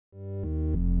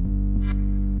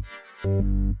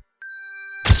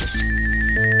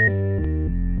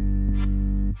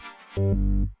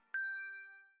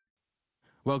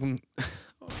Welcome.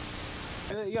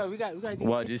 Yo, we got.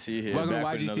 YGC here. Welcome to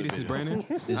back with YGC. another This is video. Brandon.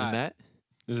 This is Matt.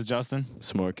 This is Justin.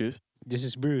 Smarkers. This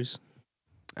is Bruce.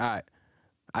 All right.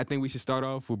 I think we should start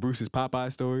off with Bruce's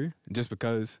Popeye story, just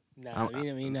because. Nah, let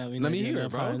me me hear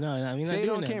it, bro. No, we Say it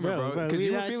not on doing camera, that, bro. Because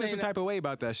you were not feeling saying some that. type of way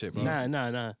about that shit, bro.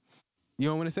 Nah. You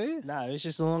don't want to say it? Nah, it's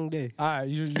just a long day. All right,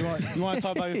 you want to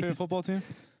talk about your favorite football team?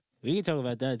 We can talk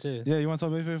about that too. Yeah, you want to talk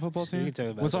about your favorite football team? We can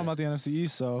talk about We're talking that. about the NFC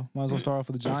East, so might as well start off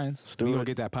with the Giants. We gonna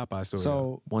get that Popeye story.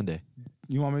 So, One day.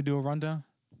 you want me to do a rundown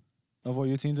of what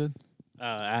your team did?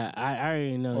 I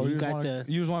already know. Or You just got wanna,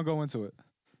 the you just want to go into it?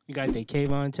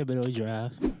 Kayvon Thibodeau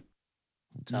draft.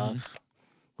 Tough. Mm-hmm.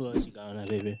 Who else you got on that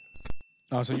paper?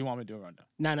 Oh, so you want me to do a rundown?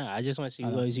 No. I just want to see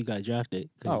who else you got drafted.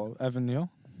 Oh, Evan Neal,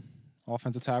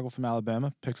 offensive tackle from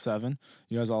Alabama, pick 7.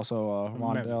 You guys also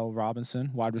Rondell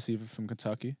Robinson, wide receiver from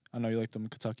Kentucky. I know you like them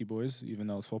Kentucky boys, even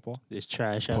though it's football. This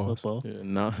trash at football. Yeah,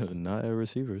 not at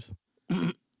receivers. Yeah,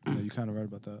 you kind of read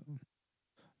about that.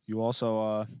 You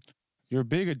also, your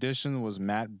big addition was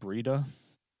Matt Breida,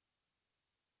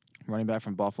 running back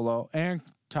from Buffalo, and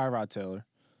Tyrod Taylor.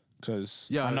 Because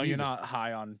Yeah, I know he's you're not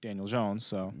high on Daniel Jones,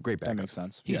 so Great that backup. makes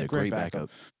sense. He's Yeah, a great backup.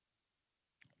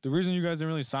 The reason you guys didn't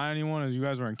really sign anyone is you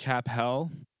guys were in cap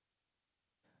hell.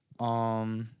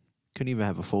 Couldn't even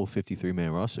have a full 53-man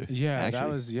roster. Yeah,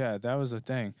 actually. that was a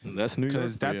thing. That's New York.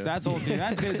 Because that's all.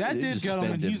 That's Dave just Gettleman.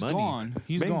 spending He's money. gone.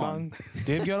 He's Bing gone. bong.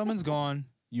 Dave Gettleman's gone.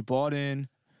 You bought in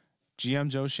GM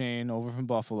Joe Shane over from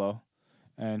Buffalo,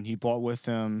 and he bought with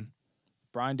him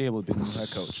Brian Dable, being the new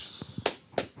head coach.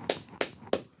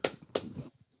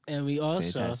 And we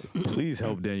also. Fantastic. Please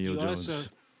help Daniel You Jones. also,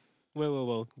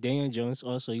 whoa. Daniel Jones,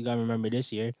 also, you got to remember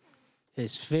this year,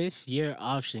 his 5th-year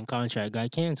option contract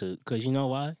got canceled. Because you know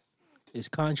why? It's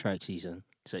contract season.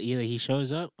 So either he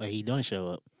shows up or he don't show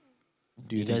up.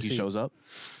 Do you You think guys he see- shows up?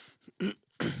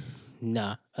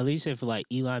 Nah. At least if, like,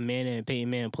 Eli Manning and Peyton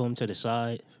Manning pull him to the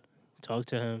side, talk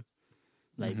to him,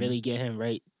 like, really get him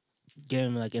right, get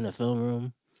him, like, in the film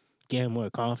room, get him more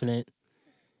confident,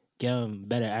 get him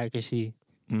better accuracy.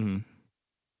 Mm-hmm.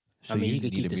 So I mean, you he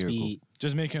could need keep a the miracle. speed.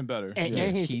 Just make him better. And, Yeah.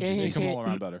 and his, he and just his Make him hand, all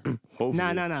around better.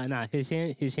 Nah. His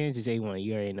hands is A1.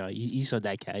 You already know. You saw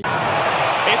that catch.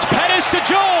 It's Pettis to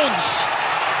Jones.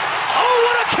 Oh,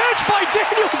 what a catch by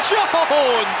Daniel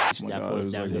Jones! Oh my That God, it fourth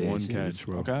was down like there. one catch,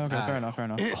 bro. Okay, fair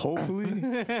enough. Hopefully,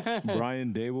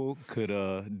 Brian Dable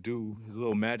could do his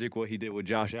little magic, what he did with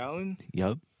Josh Allen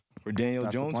Yup. for Daniel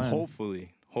That's the Jones. plan.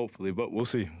 Hopefully, but we'll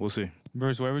see.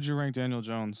 Bruce, where would you rank Daniel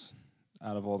Jones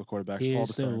out of all the quarterbacks? He all is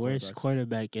the starting worst quarterbacks?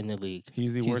 quarterback in the league.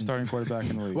 He's the worst starting quarterback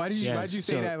in the league. Why'd you Yes. say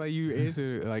So- that like you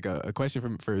answered like a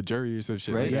question for a jury or some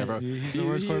shit Right. like that, bro? He's the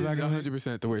worst quarterback in the league.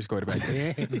 100% the worst quarterback.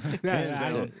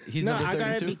 So he's no, number I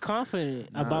gotta 32. be confident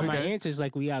about my okay. answers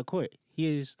like we got court.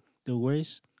 He is the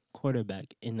worst quarterback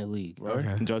in the league.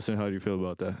 Okay. Justin, how do you feel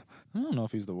about that? I don't know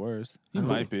if he's the worst. He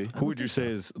might be. Who would you say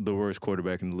is the worst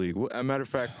quarterback in the league? As a matter of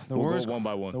fact, The we'll worst- go one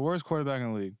by one. The worst quarterback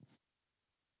in the league.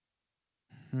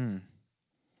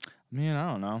 Man,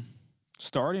 I don't know.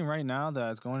 Starting right now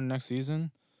that's going next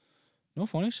season. No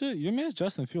funny shit. Your man's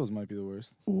Justin Fields might be the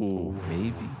worst. Ooh,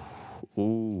 Maybe.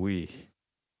 wee.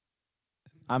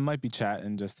 I might be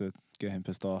chatting just to get him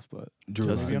pissed off, but Drew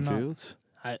Justin I'm not. Fields.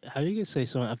 How you can say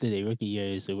someone after their rookie year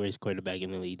is the worst quarterback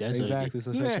in the league? That's exactly.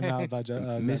 So shut your mouth about Zach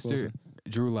Mr. Wilson.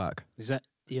 Drew Lock. Is that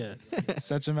yeah?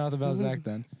 Shut your mouth about Zach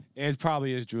then. It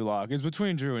probably is Drew Lock. It's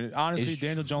between Drew and honestly, It's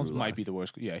Daniel Jones Drew might Lock. be the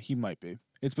worst. Yeah, he might be.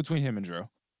 It's between him and Drew.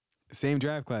 Same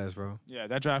draft class, bro. Yeah,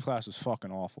 that draft class was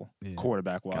fucking awful. Yeah.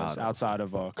 Quarterback wise, God, outside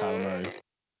of Kyler Murray.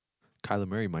 Kyler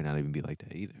Murray might not even be like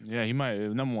that either. Yeah, he might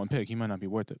number 1 pick. He might not be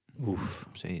worth it. Oof.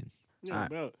 I'm saying.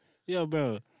 Yo,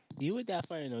 bro. You with that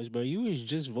fire nose, bro. You was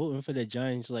just voting for the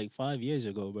Giants like 5 years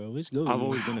ago, bro. What's good with I've you?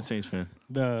 always been a Saints fan.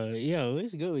 Bro, yo,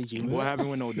 what's good with you, bro? What happened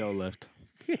when Odell left?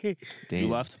 Damn.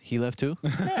 left? He left too?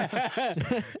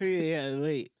 Yeah,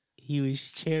 wait. He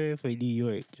was cheering for New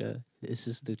York, bro. This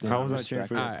is the thing. How was I cheering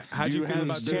for All that? right, how'd you feel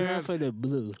about the cheering draft? for the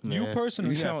blue? You man.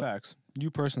 personally, You yeah, sound- facts. You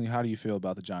personally, how do you feel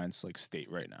about the Giants like state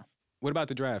right now? What about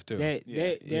the draft too? They're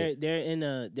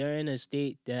in a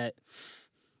state that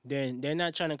they're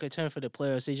not trying to contend for the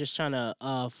playoffs. They're just trying to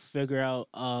figure out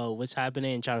what's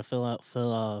happening and try to fill up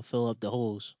the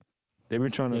holes. They've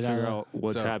been trying to They figure gotta- out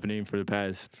what's So- happening for the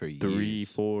past For 3, years.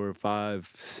 4,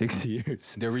 5, 6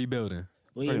 years. They're rebuilding.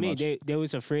 What do you Pretty mean? much. They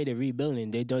was afraid of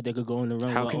rebuilding. They thought they could go on the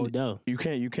run How with can- Odell. You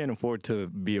can't afford to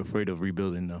be afraid of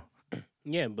rebuilding though.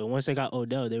 Yeah, but once they got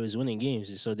Odell, they was winning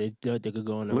games, so they thought they could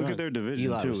go on the Look run. at their division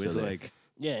Eli too. was It's still there. like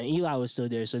Yeah, and Eli was still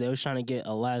there, so they was trying to get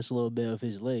a last little bit of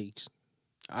his legs.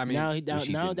 I mean,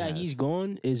 now that he's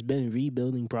gone, it's been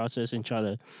rebuilding process and try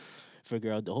to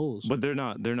figure out the holes. But they're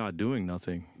not doing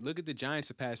nothing. look at the Giants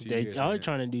the past few They years. are man.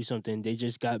 trying to do something. They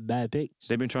just got bad picks.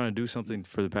 They've been trying to do something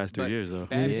for the past 2 But years, though.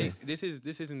 Bad Yeah. picks. This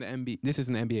isn't the NBA. This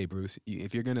isn't the NBA, Bruce.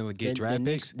 If you're gonna get draft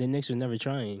picks, The Knicks were never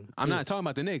trying. I'm not talking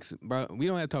about the Knicks, bro. We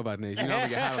don't have to talk about the Knicks. You know I'm gonna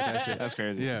get hot with that shit. That's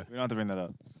crazy. Yeah. We don't have to bring that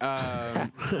up.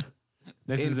 In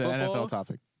This is an football, NFL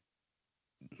topic.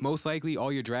 most likely,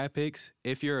 all your draft picks,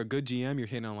 if you're a good GM, you're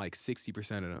hitting on like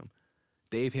 60% of them.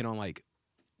 They've hit on like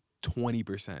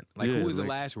 20%. Like, Yeah, who was the like-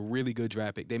 last really good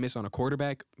draft pick? They missed on a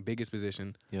quarterback, biggest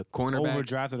position. Yep. Cornerback.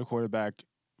 Overdrafted a quarterback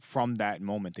from that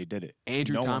moment they did it.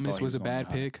 Andrew No one Thomas thought he was a going bad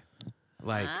high. pick.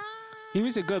 Like, He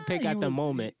was a good pick at the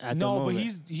moment. At the No, but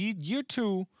moment. he year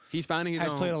 2 he's finding his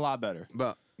has own. played a lot better.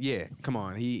 But yeah, come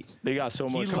on. They got so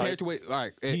much Compared hype. to what? All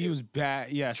right, He was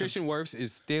bad. Yeah, Tristan Wirfs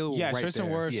is still Yeah, right Tristan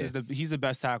there. Wirfs Yeah. is he's the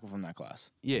best tackle from that class.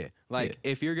 Yeah, like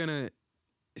Yeah. if you're gonna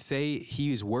say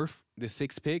he's worth the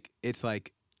 6th pick, it's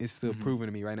like it's still proven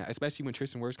to me right now. Especially when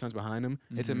Tristan Wirfs comes behind him,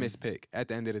 it's a missed pick at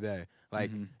the end of the day.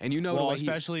 Like, and you know the Well, way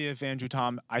especially if Andrew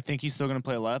Tom, I think he's still going to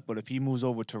play left, but if he moves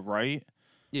over to right,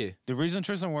 yeah, the reason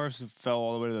Tristan Wirfs fell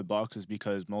all the way to the Bucks is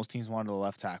because most teams wanted a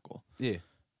left tackle. yeah,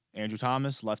 Andrew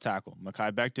Thomas, left tackle.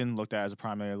 Mekhi Becton looked at as a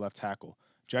primary left tackle.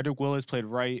 Jedrick Willis played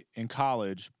right in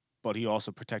college, but he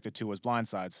also protected to his blind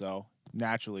side, so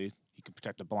naturally he could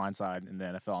protect the blind side in the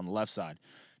NFL on the left side.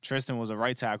 Tristan was a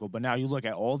right tackle, but now you look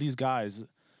at all these guys.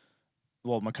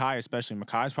 Well, Mekhi especially.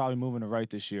 Mekhi's probably moving to right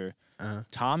this year.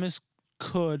 Thomas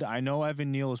could. I know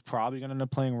Evan Neal is probably going to end up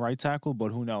playing right tackle,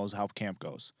 but who knows how camp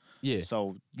goes. yeah.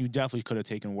 So you definitely could have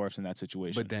taken Wirfs in that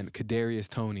situation. But then Kadarius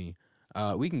Toney,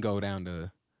 we can go down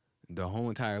to the whole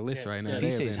entire list right now. If he They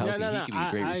have stays been- healthy, he could be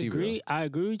a great I receiver, agree. I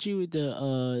agree with you with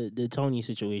the Tony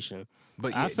situation.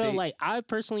 but I yeah, felt like I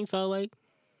personally felt like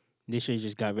they should have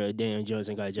just got rid of Daniel Jones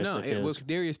and got Justin with Fields.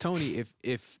 Kadarius Toney,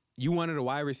 if you wanted a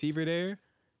wide receiver there,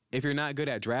 if you're not good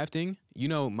at drafting, you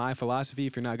know my philosophy.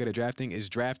 If you're not good at drafting, is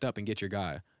draft up and get your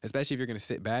guy. Especially if you're gonna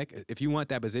sit back. If you want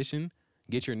that position,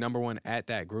 get your number one at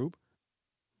that group.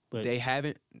 But They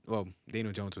haven't. Well,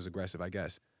 Daniel Jones was aggressive, I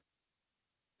guess.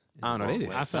 I don't know. They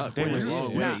Long just way. suck. They were Long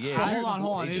long way, way. yeah. But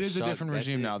hold on. They It just is a suck. different That's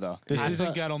regime it. now, though. This I isn't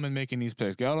thought- Gettleman making these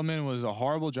picks. Gettleman was a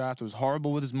horrible draft. It was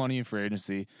horrible with his money in free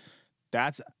agency.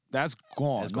 That's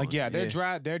gone. That's Like, gone. yeah, their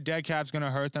Yeah. their dead cap's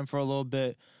gonna hurt them for a little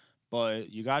bit. But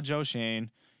you got Joe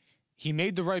Shane. He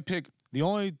made the right pick. The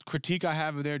only critique I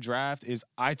have of their draft is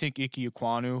I think Ike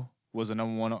Ekwonu was a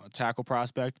number 1 tackle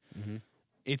prospect.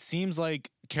 It seems like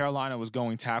Carolina was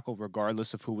going tackle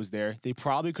regardless of who was there. They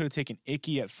probably could have taken Ike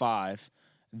at 5.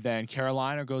 Then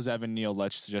Carolina goes Evan Neal,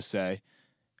 let's just say.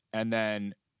 And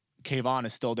then Kayvon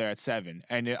is still there at 7.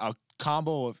 And a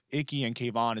combo of Ike and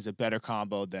Kayvon is a better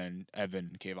combo than Evan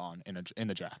and Kayvon in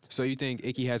the draft. So you think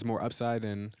Icky has more upside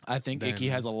than I think Then- Ike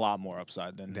has a lot more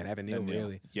upside than Evan Neal?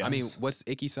 Really? Yes. I mean, what's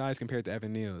Icky's size compared to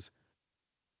Evan Neal's?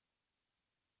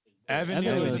 Evan Evan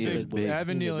Neal Neal is is a a big, big-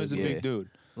 Evan he's a Neal is a big- big yeah. dude.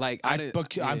 Like,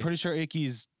 But I'm pretty sure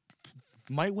Ike's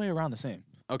might weigh around the same.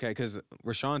 okay, because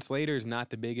Rashawn Slater is not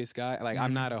the biggest guy. Like,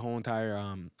 I'm not a whole entire.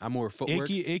 I'm more footwork.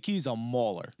 Ike's a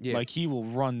mauler. Yeah. Like he will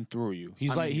run through you.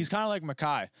 He's I mean- he's kind of like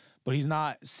Mekhi, but he's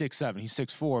not 6'7". He's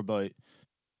 6'4", but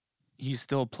he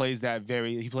still plays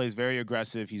he plays very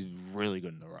aggressive. He's really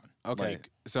good in the run. Okay, Like,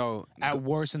 so at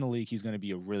worst in the league, he's going to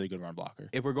be a really good run blocker.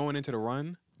 if we're going into the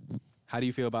run, how do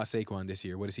you feel about Saquon this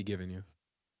year? What is he giving you?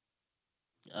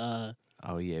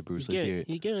 Oh yeah, Bruce. He's Let's hear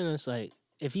it. giving us like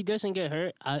if he doesn't get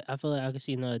hurt, I feel like I could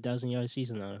see another 1,000-yard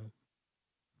season out of him.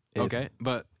 If- Okay,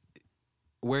 but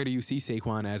where do you see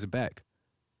Saquon as a back?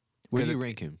 Where do 'Cause you it-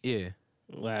 rank him? Yeah,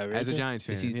 Wow, as a Giants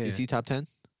fan, Is he top 10?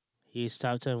 He's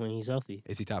top 10 when he's healthy.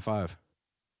 Is he top 5?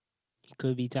 He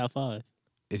could be top 5.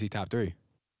 Is he top 3?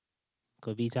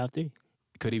 Could be top 3.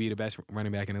 Could he be the best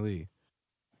running back in the league?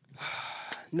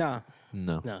 No,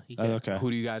 No. no, he can't. Okay. Who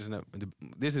do you guys know?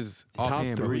 This is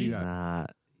offhand, but who do you got?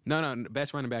 Nah. No,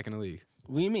 best running back in the league.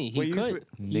 What do you mean? He Wait, you could.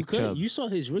 fr- You Nick could. Chubb. You saw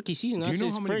his rookie season. Do That's you know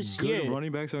his how many first good year.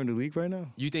 running backs are in the league right now?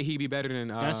 You think he'd be better than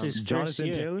That's his first Jonathan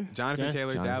year. Taylor? Jonathan Yeah.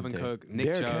 Taylor, Jonathan Dalvin Taylor. Cook, Nick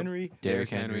Derrick Chubb, Henry? Derrick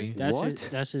Henry. That's What?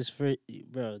 That's his first,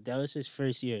 bro. That was his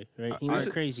first year, right? He Are-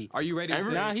 went crazy. Are you ready to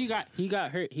say? Nah, he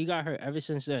got hurt. He got hurt ever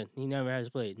since then. He never has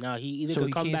played. Now he either So could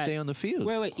he come can't back. stay on the field.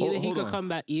 Wait. Hold- Either he hold could on. come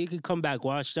back. Either he could come back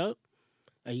washed up,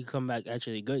 or he could come back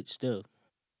actually good still.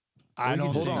 I don't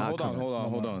Hold think- on, not hold on,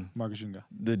 coming. hold on. Marcus Junga.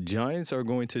 The Giants are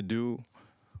going to do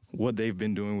what they've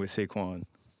been doing with Saquon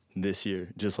this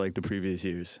year, just like the previous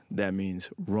years. That means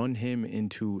run him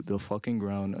into the fucking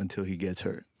ground until he gets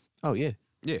hurt. Oh yeah.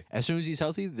 Yeah. As soon as he's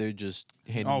healthy, they're just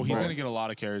handing Oh, the he's ball. going to get a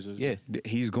lot of carries. Yeah.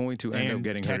 He's going to end up and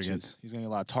getting hurt catches. against. He's going to get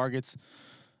a lot of targets.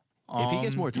 If he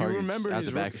gets more You targets remember out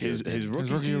his the backfield, his then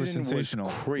rookie rookie year was season was sensational.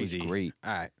 was crazy. great.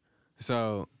 All right.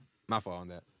 So my fault on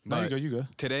that. No, you But go. You go.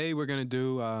 today we're gonna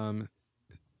do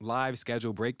live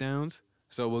schedule breakdowns.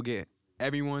 So we'll get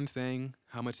everyone saying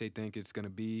how much they think it's gonna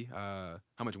be, how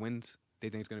much wins they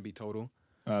think it's gonna be total.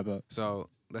 But So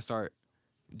let's start.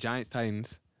 Giants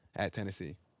Titans at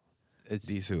Tennessee. It's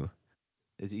These two.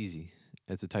 it's easy.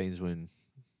 It's the Titans win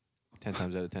 10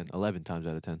 times out of 10, 11 times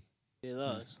out of 10. They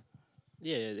lost.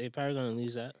 Yeah, they probably gonna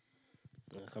lose that.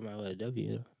 Come out with a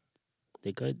W.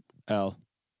 They could. L.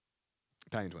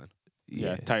 Titans win.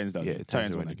 Yeah, Titans done. Yeah,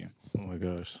 Titans are win that winning. game. Oh my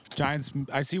gosh. Giants.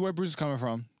 I see where Bruce is coming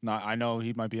from. Not. I know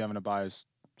he might be having a bias.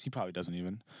 He probably doesn't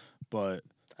even. But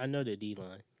I know the D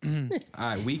line. All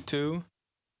right, week 2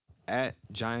 at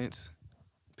Giants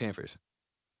Panthers.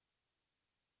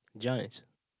 Giants.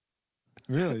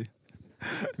 really,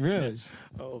 really, Yes.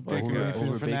 Oh, Baker Over Mayfield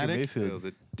Baker fanatic?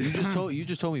 Mayfield. You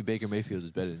just told me Baker Mayfield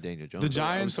is better than Daniel Jones. The I'm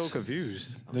Giants. so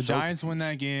confused. The Giants win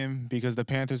that game because the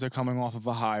Panthers are coming off of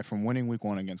a high from winning Week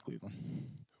 1 against Cleveland.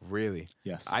 Really?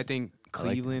 Yes. I think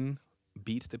Cleveland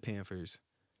beats the Panthers,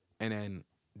 and then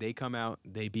they come out,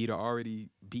 they beat a already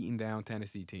beaten down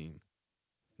Tennessee team.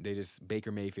 They just,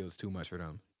 Baker Mayfield's too much for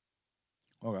them.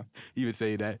 Okay. You would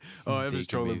say that. Oh, I'm just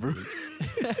Baker trolling, bro.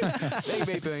 Baker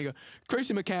Mayfield ain't go.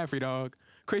 Christian McCaffrey, dog.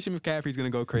 Christian McCaffrey's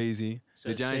going to go crazy. So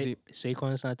the Giants,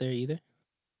 Saquon's not there either,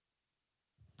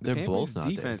 the They're both Panthers' not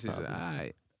there, defense is all probably.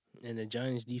 right. and the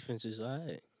Giants' defense is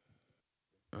alright.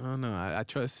 I don't know. I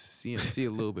trust CMC a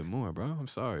little bit more, bro. I'm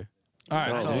sorry. All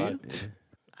right. Oh, so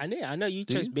do you? I know you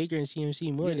Do trust you? Baker and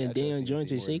CMC more Yeah, I than trust Daniel CMC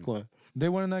Jones and more than- Saquon. they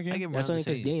won in that game. I give That's around only the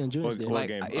because same. Daniel Jones What, there. what Like,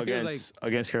 game? it feels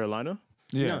Against Carolina?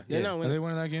 Yeah. They're not Are winning. they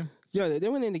winning that game? Yeah,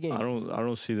 they're winning the game. I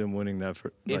don't see them winning that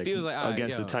for. It feels like, all right,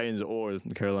 against yo. the Titans or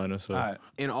Carolina. So All right.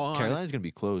 In all Carolina's honesty, gonna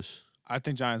be close. I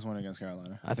think Giants win against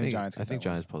Carolina. I think Giants. I think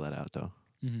Giants pull that out though.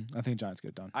 I think Giants get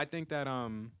it done. I think that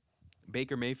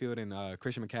Baker Mayfield and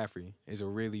Christian McCaffrey is a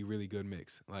really, really good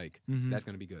mix. Like, that's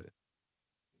going to be good.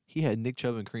 He had Nick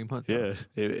Chubb and Kareem Hunt. yeah,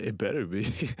 it better be.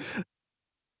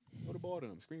 Throw the ball to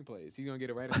him. Screenplays. He's going to get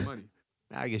it right on the money.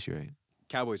 I guess you're right.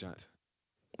 Cowboys Giants.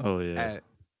 Oh yeah.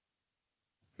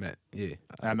 Matt, yeah.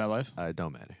 At MetLife, It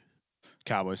don't matter.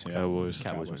 Cowboys. Yeah. Cowboys.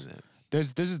 Cowboys winning that.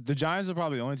 This is the Giants are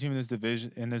probably the only team in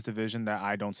this division that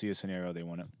I don't see a scenario they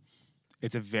win it.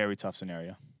 It's a very tough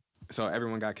scenario. So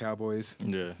everyone got Cowboys.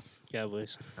 Yeah.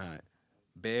 Cowboys. All right.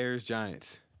 Bears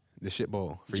Giants. The shit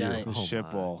bowl for Giants. The Oh shit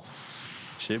my. ball.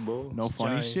 Shit, bro. No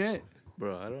funny Giants. shit.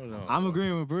 Bro, I don't know. I'm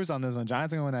agreeing with Bruce on this one.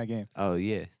 Giants are gonna win that game. Oh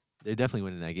yeah, they're definitely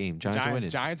winning that game. Giants are winning.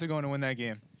 Giants are going to win that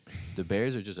game. The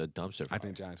Bears are just a dumpster. you. I fire.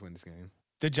 think Giants win this game.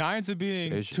 The Giants are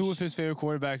beating There's two of just- his favorite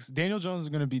quarterbacks. Daniel Jones is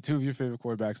going to be two of your favorite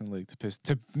quarterbacks in the league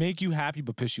to make you happy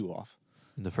but piss you off.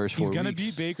 in the first 4 He's weeks. going to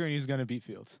beat Baker and he's going to beat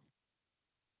Fields.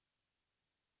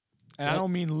 And I What?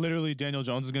 don't mean literally Daniel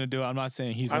Jones is going to do it. I'm not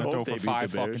saying he's I going to throw hope for they beat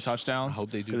 5 the fucking Bears. I touchdowns.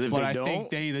 hope they do. 'Cause if But they I don't, think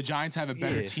the Giants have a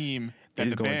better Yeah. team than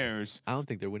is the going to. Bears, I don't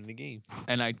think they're winning the game.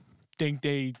 and I think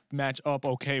they match up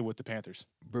okay with the Panthers.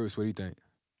 Bruce, what do you think?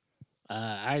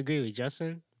 I agree with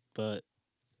Justin, but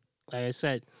like I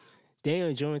said,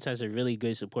 Daniel Jones has a really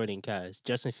good supporting cast.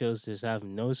 Justin Fields does have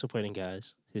no supporting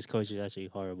cast. His coach is actually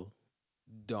horrible,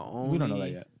 The only, We don't know that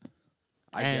yet.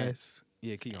 I And- guess.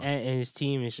 Yeah, keep on. and his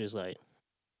team is just like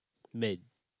mid.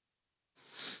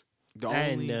 The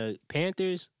And only, the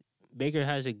Panthers, Baker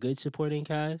has a good supporting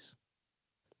cast,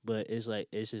 but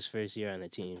it's his first year on the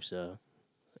team, so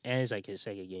and it's like his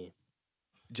second game.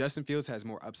 Justin Fields has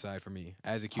more upside for me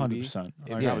as a QB. 100%. If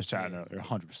Like I he's- was chatting earlier,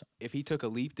 100%. If he took a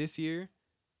leap this year,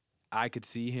 I could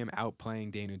see him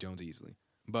outplaying Daniel Jones easily.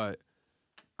 But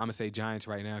I'm gonna say Giants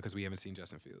right now because we haven't seen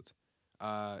Justin Fields.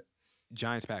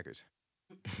 Giants Packers.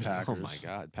 Packers. Oh my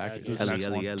God, Packers. Packers. Next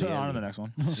Ellie, one. Ellie, On to Ellie. the next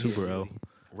one. Super L.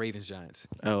 Ravens Giants.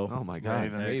 L. Oh my God,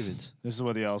 Ravens. Ravens. This is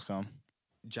where the L's come.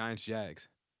 Giants Jags.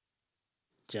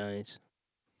 Giants.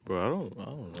 Bro, I don't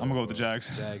know. I'm gonna go with the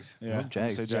Jags. Jags. Yeah, I'm gonna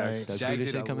Jags. say Jags. That's Jags who they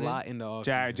did say a coming lot in the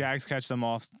offseason. Jags catch them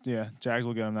off. Yeah, Jags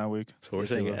will get them that week. So we're Yes,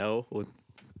 they saying will. L. With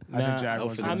I think Nah,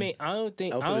 Jaguars. for will I win. mean, I don't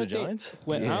think. L I for the don't think. Giants?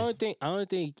 Wait, Yes. I don't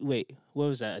think. Wait, what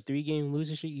was that? A 3-game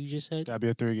losing streak you just said? That'd be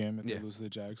a 3-game if Yeah. they lose to the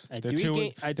Jags. A They're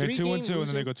 3-game 2 and 2, and then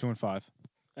losing- they go 2-5.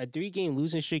 A 3-game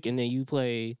losing streak, and then you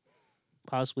play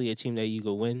possibly a team that you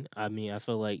could win. I mean, I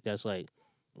feel like that's like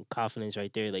confidence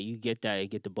right there. Like you get that and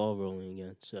get the ball rolling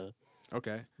again. So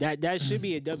Okay. that should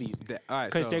be a W All right.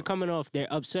 because So they're coming off.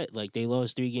 They're upset. Like they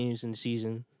lost 3 games in the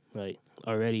season, like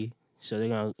already. So they're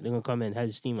gonna come in and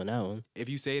head steam on that one. if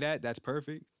you say that, that's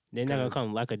perfect. They're not gonna 'Cause-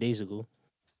 come lackadaisical.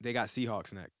 They got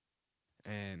Seahawks next.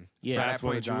 And Yeah, by That's that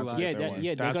where the point, Drew Giants Lock- get Yeah, their win.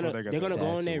 they're That's where gonna they get they're gonna their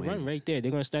go That's on a their win. run right there.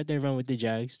 They're gonna start their run with the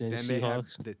Jags, then the then they have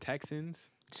Seahawks. the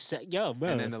Texans Yo, bro.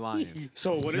 and then the Lions.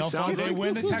 So what it No fun. sounds They like,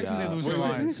 win the Texans, they lose the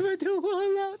Lions.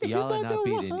 Y'all are not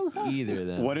beating either of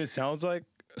them. what it sounds like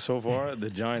so far, the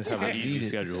Giants have an easy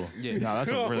schedule. Yeah. No,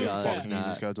 that's a really Yeah, fucking nah.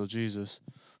 easy schedule. Jesus.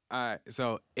 All right.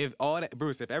 So if all that,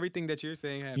 Bruce, if everything that you're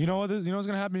saying happens, You know what's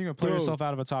gonna happen? You're gonna play Bro. yourself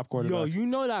out of a top quarterback. Yo, you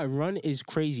know that run is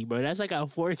crazy, bro. That's like a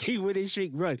 4-game winning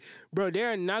streak run. Bro,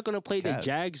 they're not going to play the Cap.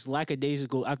 Jags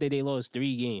lackadaisical after they lost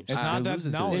 3 games. It's not they're that.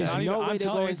 losing to No, the it's Jets. not There's even. no way I'm to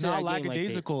telling go you, it's into not that game like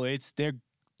lackadaisical. It's there.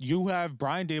 You have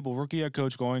Brian Dable, rookie head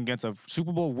coach, going against a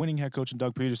Super Bowl winning head coach in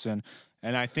Doug Peterson,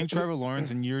 and I think Trevor Lawrence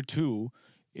in year 2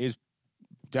 is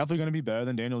definitely going to be better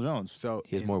than Daniel Jones. so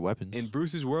He has in, more weapons. in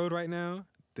Bruce's world right now,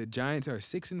 the Giants are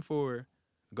 6-4,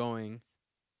 going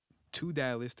to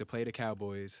Dallas to play the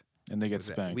Cowboys. And they get Was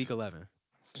that spanked. Week 11.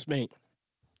 Spank.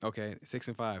 Okay,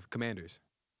 6-5. Commanders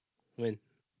Win.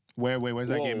 Where's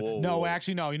that Whoa, game? whoa, No, whoa.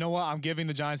 actually, no. You know what? I'm giving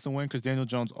the Giants the win because Daniel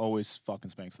Jones always fucking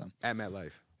spanks them. at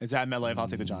MetLife. It's at MetLife. I'll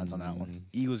take the Giants on that one.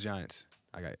 Eagles Giants.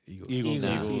 I got Eagles. Eagles.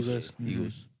 Eagles. Nah. Eagles.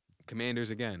 Eagles.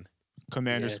 Commanders again.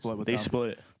 Commanders Yes. split with They them.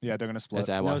 split. Yeah, they're gonna split. That's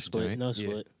at No Washington, split. right? No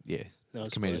split. Yeah. No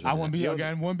Commanders split. I wouldn't be Yo,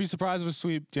 wouldn't be surprised if it's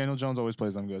sweep. Daniel Jones always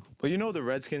plays them good. But you know the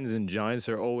Redskins and Giants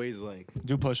are always like,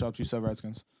 Do push-ups. You said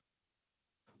Redskins.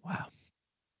 Wow.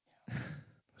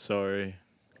 sorry,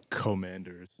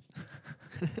 Commanders.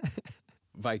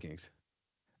 Vikings.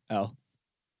 L.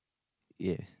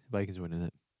 Yeah. Vikings winning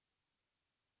it.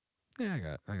 Yeah,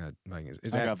 I got Vikings.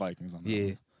 Is I that got Vikings on that.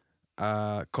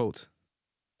 yeah? Colts.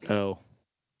 L.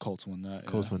 Colts win that.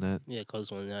 Colts win that. Yeah,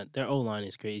 Colts won that. Their O-line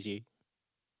is crazy.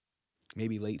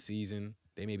 Maybe late season.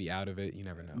 They may be out of it. You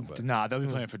never know. But Nah, they'll be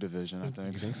playing for division, I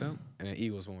think. you think so? And then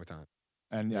Eagles one more time.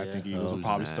 And I Yeah. think Eagles will Losing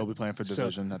probably that. still be playing for So-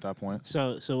 division at that point.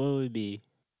 So what would it be?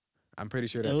 I'm pretty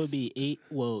sure It that's would be 8.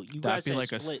 Well, you That'd guys be said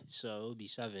like a split, so it would be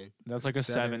 7. That's like a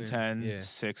 7 7-10, yeah.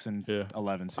 6 and Yeah.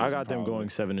 11 season. I got them probably. going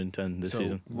 7-10 this so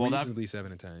season. Well, that- reasonably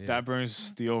 7-10. Yeah. That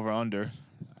brings the over/under.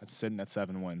 That's sitting at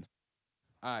 7 wins.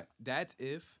 All right, that's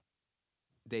if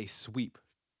they sweep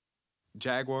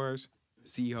Jaguars,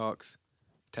 Seahawks,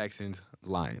 Texans,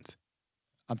 Lions.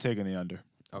 I'm taking the under.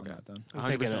 Okay. On that then. I'm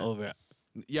taking it 100%. over.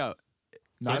 Yo,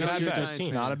 Not a can bad sweep bet. those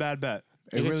teams. Not a bad bet.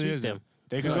 They It can really sweep isn't. them.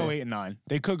 They could So- go 8-9.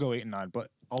 They could go 8-9,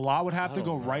 but a lot would have to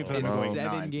go right for them in to go know.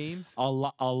 7 8-9. games. A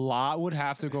lot would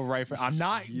have to go right for. I'm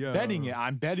not Yo. betting it.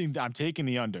 I'm taking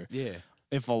the under. Yeah,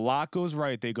 If a lot goes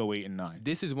right, they go 8-9.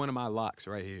 this is one of my locks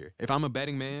right here. If I'm a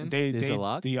betting man, It's a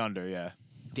lock? The under, yeah.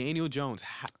 Daniel Jones,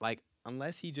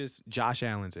 unless he just Josh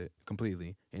Allen's it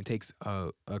completely and takes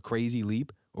a crazy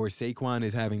leap, or Saquon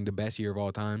is having the best year of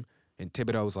all time, and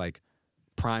Thibodeau's like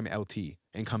prime LT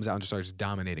and comes out and just starts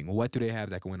dominating. What do they have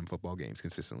that can win them football games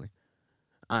consistently?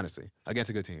 Honestly, against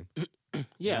a good team.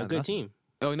 Yeah, Nah, a good nothing. team.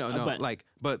 Oh no, no,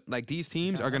 but- but these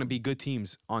teams are gonna be good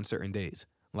teams on certain days.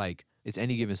 Like, It's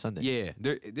any given Sunday. yeah,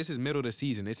 this is middle of the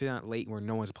season. It's not late where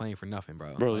no one's playing for nothing,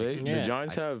 bro. Bro, Like, Yeah. the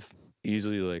Giants have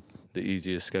easily like the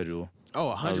easiest schedule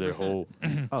oh, of their 100%. whole.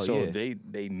 Oh, so yeah.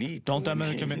 they need. Don't to them win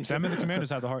and the games. Commanders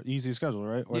have the easiest schedule,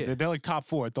 right? Or Yeah. they're like top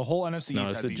 4. The whole NFC No, East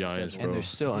it's has the easy Giants, schedule. And bro. they're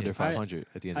still under Yeah. 500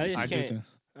 at the end of I the just I season. do can't.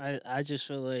 think. I just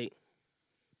feel like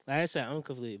I said, I'm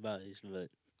completely biased,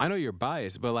 I know you're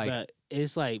biased, but like but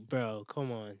it's like, bro,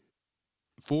 come on.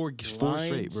 four straight,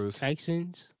 Lions, Bruce.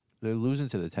 Texans. They're losing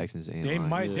to the Texans. And They Lions.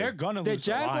 might. They're gonna The lose.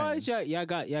 Jaguars, the Lions.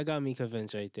 y'all got me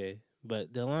convinced right there.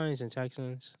 But the Lions and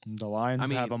Texans, The Lions I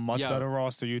mean, have a much yo. better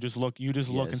roster. You just look and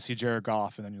Yes. see Jared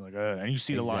Goff, and then you're like, and you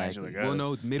see the Lions, you're like, Exactly.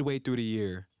 We'll know midway through the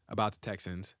year about the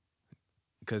Texans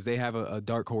because they have a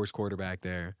dark horse quarterback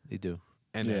there, They do.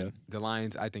 and Yeah. then the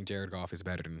Lions. I think Jared Goff is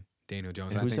better than Daniel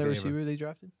Jones. And I who's think that they have receiver they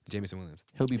drafted? Jameson Williams.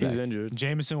 He'll be He's back. injured.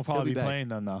 Jameson will probably be be back. playing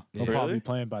then, though. He'll Yeah. probably Really? be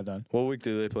playing by then. What week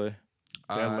did they play?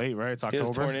 They're late, right? It's He has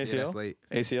October. torn Yeah, ACL. that's late.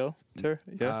 ACL tear.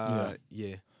 Yeah.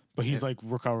 Yeah. But he's like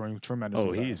recovering tremendously.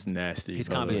 Oh, fast. he's nasty. He's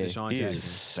brother. confident Yeah. Deshaun He Jackson. is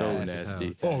so Fast as hell.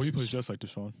 nasty. Oh, he plays just like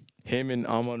Deshaun. Him and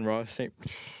Amon Ross. Same.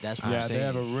 That's what Yeah, I'm they saying.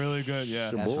 have a really good.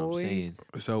 Yeah, That's what I'm Boy. saying.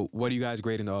 So, what do you guys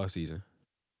grade in the off season?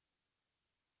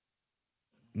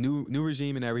 New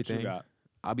regime and what you everything. got?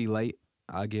 I'll be late.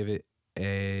 I'll give it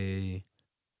a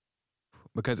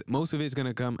because most of it's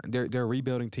gonna come. They're a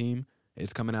rebuilding team.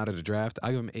 It's coming out of the draft.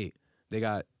 I give them 8. They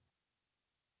got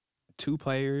 2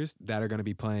 players that are gonna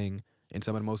be playing in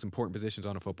some of the most important positions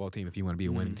on a football team. If you want to be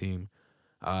a winning team,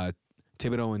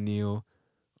 Thibodeau and Neal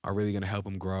are really gonna help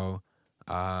them grow.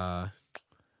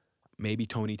 Maybe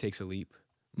Tony takes a leap,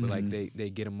 but like they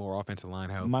get him more offensive line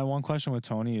help. My one question with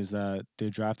Tony is that they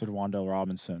drafted Wan'Dale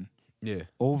Robinson Yeah.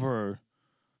 over.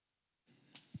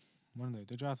 When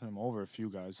they drafted him over a few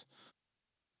guys.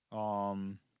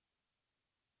 I'm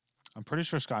pretty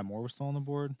sure Sky Moore was still on the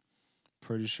board.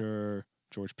 Pretty sure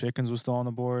George Pickens was still on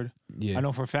the board. Yeah. I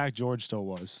know for a fact George still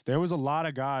was. There was a lot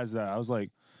of guys that I was like,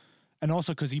 and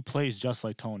also because he plays just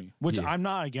like Tony, which Yeah. I'm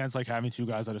not against, like having two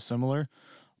guys that are similar.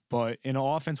 But in an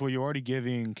offense where you're already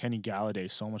giving Kenny Galladay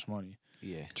so much money,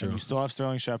 Yeah. True. and you still have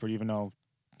Sterling Shepard, even though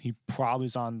he probably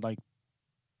is on like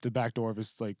the back door of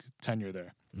his like tenure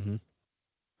there. Mm-hmm.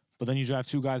 But then you draft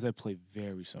two guys that play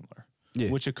very similar, Yeah.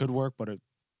 which it could work, but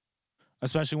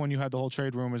especially when you had the whole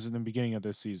trade rumors in the beginning of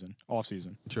this season, off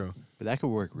season. True. But that could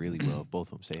work really well if both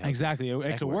of them stay healthy. Exactly, it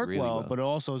That could work really well, well. but it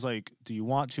also is like, do you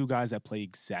want two guys that play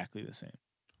exactly the same?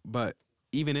 But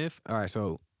even if, all right,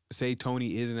 so say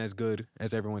Tony isn't as good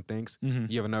as everyone thinks,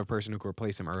 you have another person who can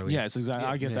replace him early. Yes, exactly.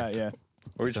 I get Yeah. that. Yeah,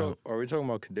 Are we talking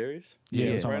about Kadarius? yeah.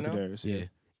 Yeah. We're talking Right about now? Kadarius. Yeah.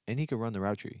 And he could run the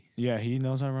route tree. Yeah, he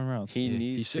knows how to run routes. He Yeah,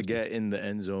 needs he's to shifty. get in the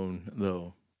end zone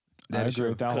though. That I is agree.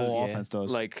 true. That whole 'Cause, offense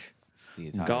does. Like The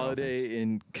entire Galladay offense.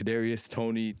 and Kadarius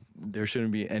Tony, there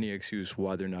shouldn't be any excuse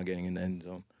why they're not getting in the end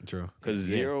zone. True. Because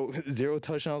Yeah. zero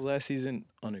touchdowns last season,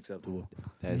 unacceptable.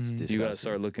 That's disgusting. You got to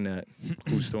start looking at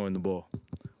who's throwing the ball.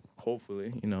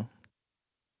 Hopefully,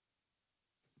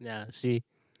 Nah, see,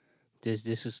 this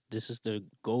is the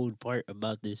gold part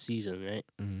about this season, right?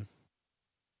 Mm-hmm.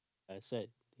 I said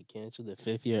they canceled the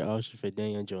 5th-year option for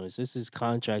Daniel Jones. This is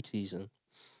contract season.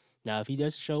 Now, if he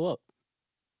doesn't show up,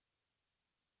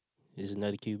 there's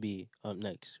another QB up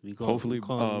next. Hopefully, we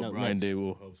call him up Brian next. Day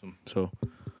will help him. So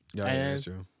Yeah, And- that's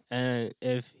true. And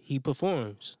if he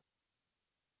performs,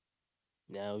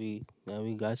 now we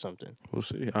got something. we'll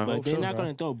see. But they're not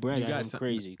gonna throw bread You at got him some-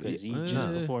 crazy because he Yeah. just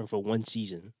performed for one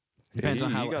season. Depends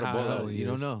on how got a how- ball how out. he You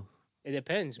don't is. know. It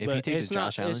depends, If he but takes it's a not.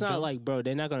 Josh Allen It's not jump? like, bro,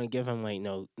 they're not gonna give him like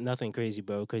nothing crazy,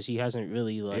 bro, because he hasn't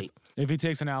really like. if he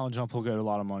takes an Allen jump, he'll get a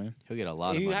lot of money. He'll get a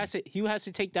lot of He money. has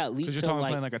to take that leap Because you're to talking like.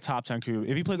 playing like a top 10 QB.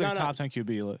 If he plays like No, a no. top 10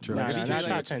 QB, True. Nah, If he nah, just not like-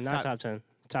 top 10, not top 10.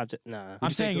 Top 10, nah. I'm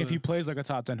just saying take if he plays like a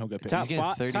top 10, he'll get paid. Top getting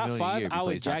five, 30 top million a five. year if he I would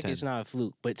plays top jack 10. it's not a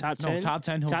fluke, but top 10. No, top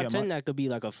 10, he'll top get 10 money. that could be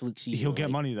like a fluke season. He'll get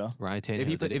like- money though. Ryan Tannehill. If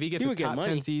he did it. gets He a would get top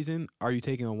money. 10 season, are you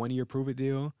taking a 1-year prove-it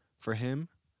deal for him,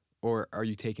 or are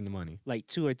you taking the money? like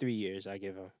 2 or 3 years. I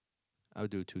give him. I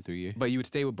would do a 2-3 year. But you would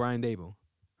stay with Brian Dable,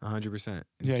 100%.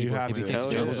 Yeah, you have if to. he takes Hell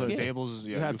the yeah. jump. Dables, Yeah. Dables, You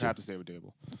you have have to. to stay with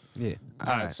Dable. Yeah. All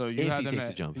right, so you If had he them takes the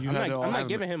at- jump. You I'm had not, the I'm not awesome-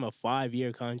 giving him a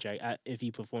 5-year contract if he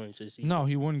performs this season. No,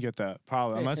 he wouldn't get that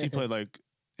probably unless he played like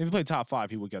if he played top 5,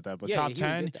 he would get that. But Yeah, top he would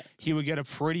 10, get that. he would get a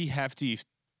pretty hefty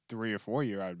 3 or 4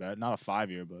 year. I'd bet, not a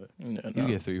 5-year, but You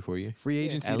get 3 or 4 year. Free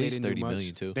agency, At they least didn't do 30 much.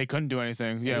 million too. they couldn't do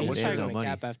anything. Yeah, he's what's they probably had your, no gonna money.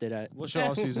 cap after that. what's your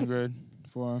all-season grade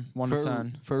for him? 1 to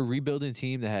 10? For a rebuilding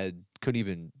team that couldn't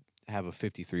even have a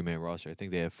 53-man roster. I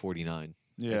think they have 49 at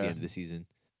the Yeah, end of the season.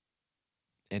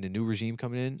 And a new regime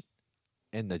coming in,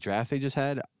 and the draft they just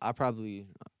had, I'm probably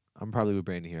with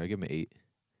Brandon here. I give them an 8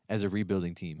 as a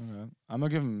rebuilding team. okay. I'm gonna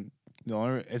give him the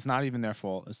only. It's not even their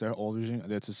fault. It's their old regime.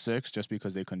 It's a 6 just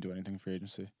because they couldn't do anything for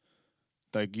agency.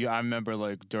 Like I remember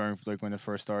like during like when it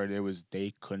first started, it was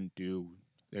they couldn't do.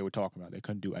 They were talking about they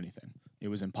couldn't do anything. It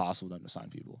was impossible for them to sign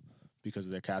people because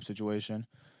of their cap situation.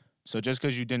 So just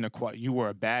because you didn't acquire, you were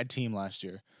a bad team last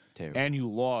year, Terrible. and you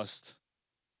lost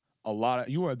a lot of.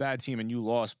 You were a bad team, and you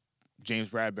lost James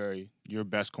Bradbury, your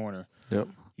best corner. Yep.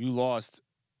 You lost.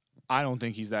 I don't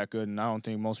think he's that good, and I don't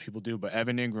think most people do. But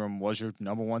Evan Ingram was your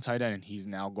number 1 tight end, and he's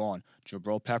now gone.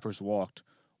 Jabril Peppers walked.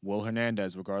 Will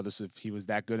Hernandez, regardless if he was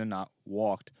that good or not,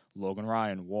 walked. Logan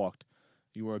Ryan walked.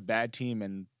 You were a bad team,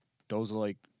 and those are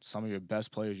like some of your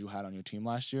best players you had on your team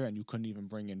last year, and you couldn't even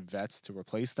bring in vets to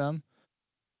replace them.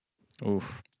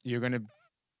 Oof. You're gonna,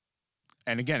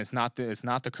 and again, it's not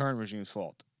the current regime's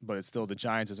fault, but it's still the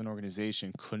Giants as an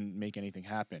organization couldn't make anything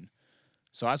happen.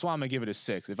 So that's why I'm gonna give it a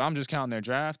 6. If I'm just counting their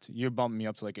draft, you're bumping me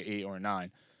up to like an 8 or a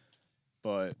 9,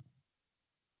 but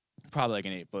probably like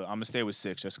an 8. But I'm gonna stay with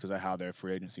 6 just because of how their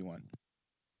free agency went.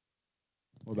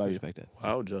 What about you? Respect that.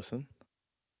 Wow, Justin.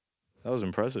 That was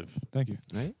impressive. Thank you.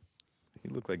 Right?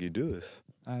 You look like you do this.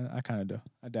 I kind of do.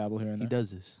 I dabble here and He there.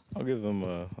 does this. I'll give him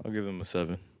a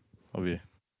 7. I'll be.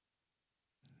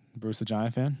 Bruce, the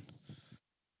Giant fan.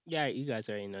 Yeah, you guys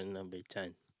already know number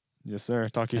 10. Yes, sir.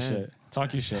 Talk your 10. shit.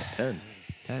 Talk your shit. 10.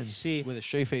 10. See, With a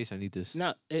straight face, I need this.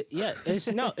 no, it's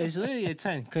literally a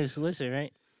 10. Cause listen,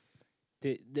 right?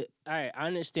 All right, I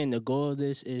understand the goal of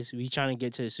this is we trying to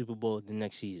get to the Super Bowl the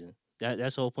next season.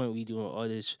 That's the whole point. We doing all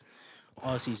this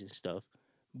all season stuff,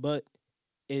 but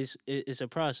it's a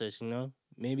process, you know.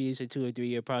 Maybe it's a 2 or 3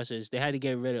 year process. They had to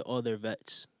get rid of all their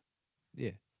vets.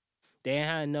 Yeah. They ain't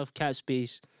had enough cap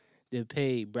space to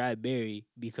pay Bradbury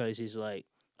because it's like,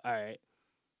 all right,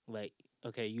 like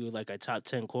okay, you were like a top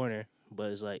 10 corner, but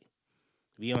it's like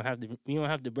we don't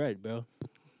have the bread, bro.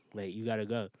 Like you gotta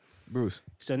go. Bruce.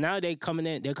 So now they're coming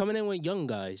in with young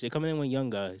guys.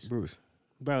 Bruce.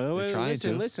 Bro, wait, trying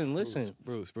to. listen.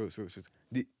 Bruce.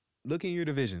 Look in your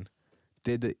division.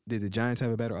 Did the Giants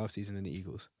have a better offseason than the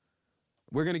Eagles?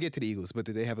 We're gonna get to the Eagles, but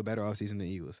did they have a better offseason than the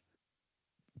Eagles?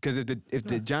 Because if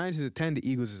the Giants is a 10, the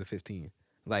Eagles is a 15.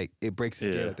 Like it breaks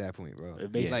the scale at that point, bro.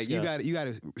 It breaks Like the scale. you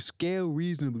gotta scale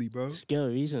reasonably, bro. Scale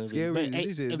reasonably. Scale But, reasonably.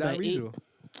 This is not reasonable.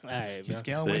 All right, bro. He's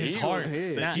scaling with his heart.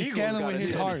 He's scaling with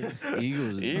his heart.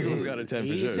 Eagles got a 10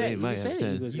 for He sure. said, They might he said have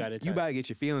 10. Eagles got a 10. You about to get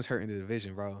your feelings hurt in the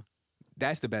division, bro.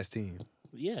 That's the best team.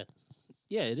 Yeah.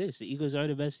 Yeah, it is. The Eagles are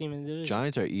the best team in the division.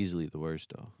 Giants are easily the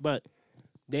worst though. But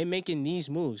they're making these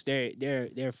moves. They're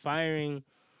firing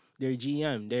their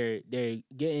GM. They're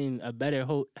getting a better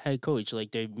head coach.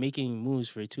 Like they're making moves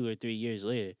for 2 or 3 years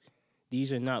later.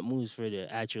 These are not moves for the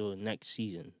actual next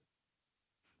season.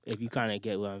 If you kind of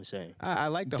get what I'm saying. I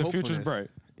like the The future's hopefulness. bright.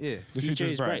 Yeah. The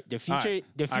future's bright. The future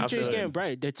is getting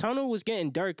bright. The tunnel was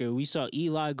getting darker. We saw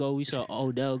Eli go. We saw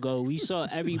Odell go. We saw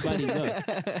everybody go.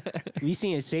 We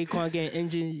seeing Saquon getting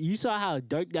injured. You saw how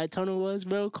dark that tunnel was,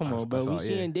 bro? Come on, bro. saw We it,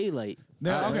 seeing daylight.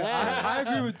 No, okay, I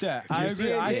agree with that. I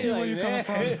agree. I see where you're coming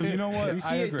from. You know what? We I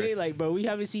seeing agree. daylight, bro. We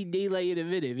haven't seen daylight in a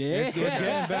minute, man. It's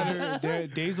getting better. Their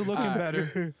days are looking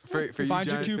better. For you Find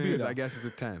your Giants QB, fans, though. I guess it's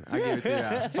a 10. I give it 3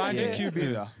 out. Find your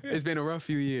QB though. It's been a rough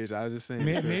few years. I was just saying.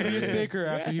 Maybe it's Baker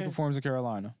after he performs in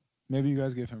Carolina. Maybe you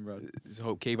guys give him, bro. Just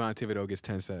hope Kayvon Thibodeau gets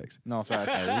 10 sacks. No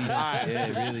facts.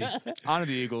 Yeah, really. Honor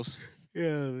the Eagles. Yeah,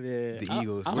 man. The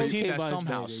Eagles. I A hope team that Kayvon's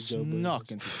somehow better than Joe snuck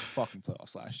Burrow. into the fucking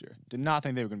playoffs last year. Did not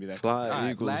think they were gonna be that good.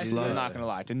 Fly Eagles. last fly. year- I'm not gonna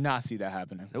lie. Did not see that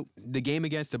happening. The game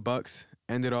against the Bucks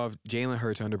ended off Jalen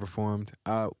Hurts underperformed.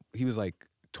 He was like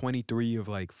 23 of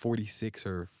like 46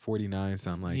 or 49,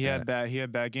 something like He that.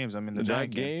 had bad games. I mean, the That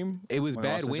Giant game. game, It was when he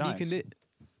bad lost the when he Giants. could.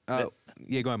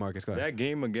 Yeah, go ahead, Marcus. Go ahead. that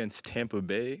game against Tampa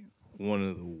Bay, one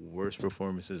of the worst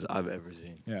performances I've ever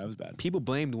seen. Yeah, it was bad. People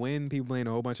blamed Wynn. People blamed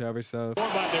a whole bunch of other stuff. More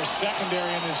about their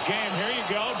secondary in this game. Here you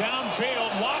go.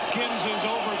 Downfield. Watkins is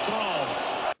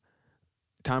overthrown.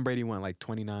 Tom Brady went like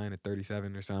 29 or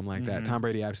 37 or something like Mm-hmm. that. Tom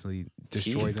Brady absolutely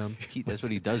destroyed them. That's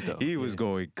what he does though. He was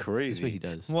going That's what he crazy.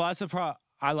 does. Well, that's the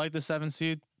I like the 7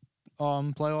 seed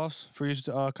playoffs for each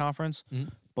conference,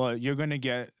 but you're gonna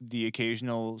get the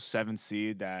occasional 7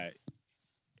 seed that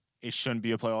it shouldn't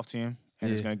be a playoff team,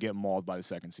 and it's Yeah. gonna get mauled by the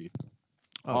 2nd seed.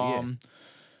 Oh yeah.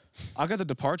 I'll get the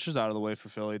departures out of the way for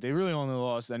Philly. They really only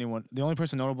lost anyone. The only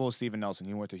person notable is Steven Nelson.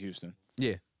 He went to Houston.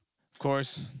 Yeah. Of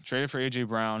course, traded for A.J.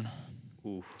 Brown,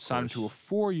 signed him to a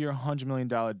 4-year, $100 million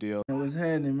deal. What's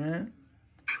happening, man?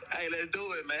 Hey, let's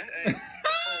do it, man. Hey.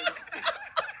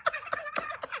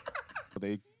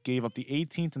 They gave up the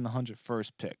 18th and the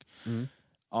 101st pick.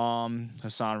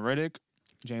 Hassan Riddick,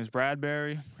 James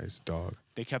Bradbury. It's dog.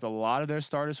 They kept a lot of their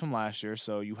starters from last year,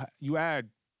 so you add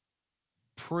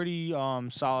pretty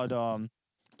solid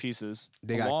pieces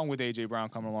They got- along with A.J. Brown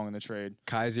coming along in the trade.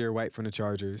 Kaiser White from the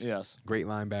Chargers. Yes. Great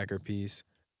linebacker piece.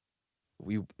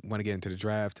 We want to get into the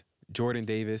draft. Jordan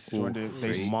Davis. Jordan,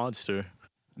 they Monster.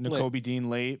 N'Kobe Dean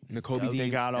late. N'Kobe They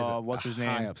Dean got is a what's his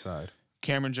high name? upside.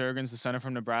 Cameron Jurgens, the center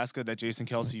from Nebraska, that Jason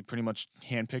Kelsey pretty much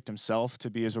handpicked himself to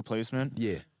be his replacement.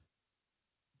 Yeah.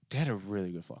 They had a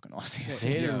really good fucking offseason.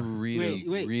 They had a really,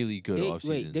 Wait, really good Wait,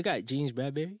 offseason. they got James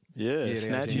Bradbury? Yeah, they got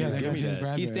snatchies. James- Yeah, they got Give me James that.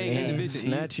 Bradbury. He stayed in Yeah.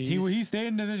 division. Snatchies. He stayed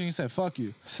in the division. He said, "Fuck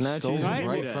you." Snatchies. Stole is right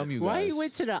great from at. you guys. Why he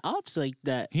went to the ops like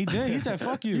that? He did. He said,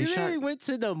 "Fuck you." He literally went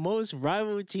to the most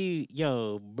rival team.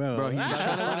 Yo, bro. Bro, he's He's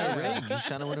trying to win a Yeah. ring. He's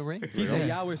trying to win a ring. He said,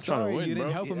 y'all were Tryna sorry. win, you didn't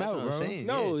bro. help him That's out, what I'm bro. saying.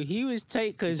 No, Yeah. he was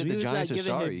tight because He said we the was not Giants are giving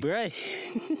sorry. him bread.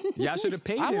 Y'all should have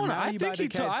paid him. Now I he think about to he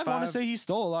took. catch I want to five. say he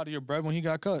stole a lot of your bread when he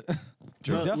got cut.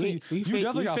 You No, definitely, we you fake-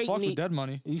 definitely we got fake fucked need- with dead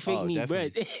money. We fake Oh, need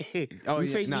bread. Oh, we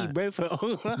yeah, fake nah. need bread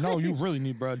for No, you really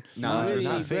need bread. Nah, we really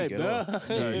not need fake bread, at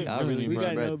bro. all. Yeah, I really we need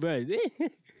got bread. no bread. All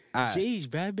right. James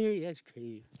Bradbury, that's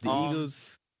crazy. The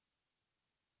Eagles,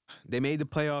 they made the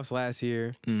playoffs last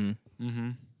year.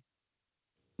 Mm-hmm.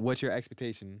 What's your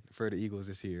expectation for the Eagles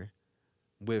this year?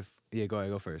 Go ahead,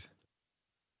 go first.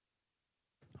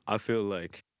 I feel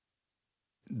like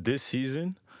this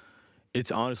season,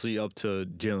 it's honestly up to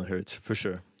Jalen Hurts for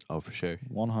sure. Oh, for sure.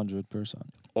 100%.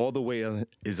 All the weight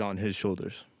is on his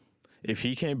shoulders. If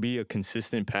he can't be a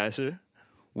consistent passer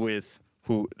with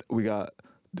who we got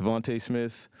Devontae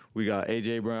Smith, we got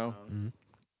A.J. Brown,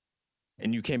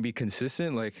 and you can't be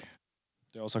consistent, like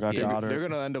They also got they're Goddard.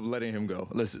 going to end up letting him go.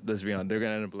 Let's be honest. They're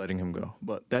going to end up letting him go.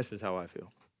 But that's just how I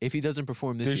feel. If he doesn't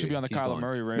perform this They year, should be on the he's Kyler gone.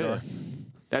 Murray radar. Yeah.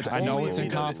 That's I know only it's if in he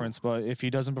doesn't- conference, but if he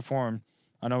doesn't perform,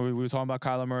 I know we were talking about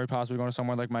Kyler Murray possibly going to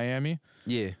somewhere like Miami.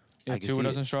 Yeah. I If can Tua see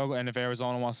doesn't struggle, and if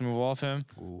Arizona wants to move off him,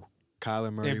 Ooh,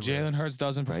 Kyler Murray. if Jalen Hurts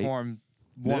doesn't Right. perform,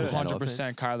 Yeah.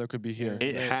 100% Kyler could be here.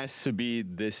 It has to be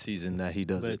this season that he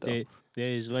does But it, though. there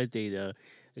is one thing, though.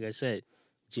 Like I said,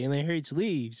 Jalen Hurts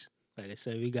leaves. Like I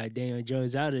said, we got Daniel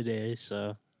Jones out of there.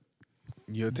 So,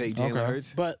 You'll take Jalen Okay.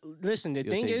 Hurts. but listen, the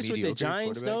You'll thing take is with the mediocre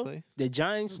Giants quarterback though, play? the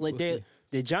Giants like We'll see.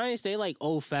 the Giants they like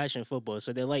old fashioned football.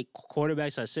 So they're like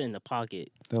quarterbacks that sit in the pocket.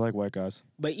 They're like white guys.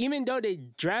 But even though they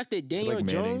drafted Daniel like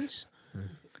Jones,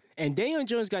 and Daniel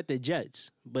Jones got the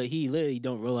Jets, but he literally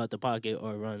don't roll out the pocket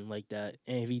or run like that.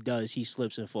 And if he does, he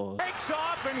slips and falls. Takes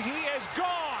off and he is gone.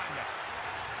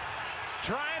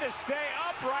 Trying to stay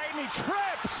upright and he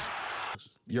trips.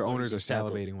 Your owners are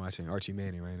Tackled. salivating watching Archie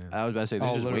Manning right now. I was about to say they're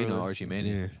Oh, just waiting on literally. Archie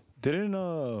Manning. Yeah. Didn't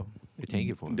They're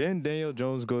tanking for him. didn't Daniel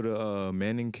Jones go to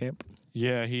Manning camp?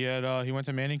 Yeah, he went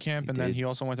to Manning camp, and then did. he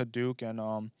also went to Duke, and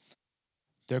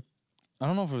their I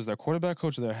don't know if it was their quarterback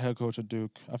coach or their head coach at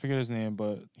Duke. I forget his name,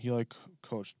 but he like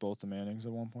coached both the Mannings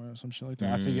at one point or some shit like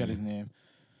that. I forget his name.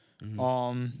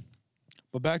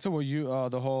 But back to what you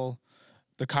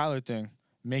the Kyler thing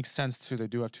makes sense too. They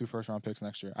do have 2 first-round picks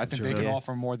next year. I think they Sure. can Yeah.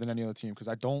 offer more than any other team because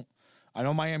I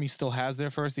know Miami still has their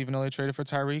first, even though they traded for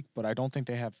Tyreek, but I don't think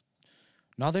they have.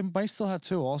 Now they might still have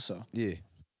 2 also Yeah.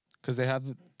 because they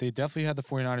definitely had the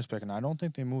 49ers pick, and I don't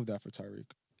think they moved that for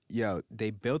Tyreek. Yo,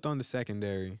 they built on the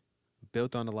secondary,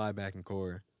 built on the linebacking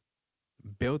core,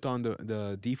 built on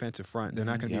the defensive front. They're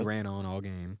not going to Yep. be ran on all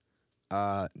game.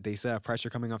 They still have pressure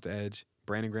coming off the edge.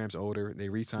 Brandon Graham's older. They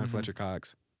re-signed Fletcher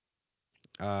Cox.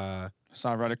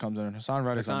 Hassan Reddick comes in. Hassan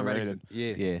Reddick's Hassan Reddick's-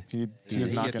 underrated. yeah. Yeah. He He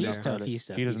does not gets get enough there. credit. He's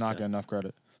tough. He does He's not tough. get enough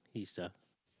credit. He's tough.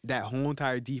 That whole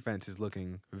entire defense is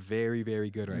looking very,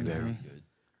 very good right now. Very good.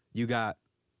 You got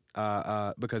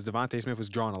because Devontae Smith was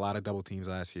drawing a lot of double teams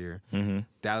last year. Mm-hmm.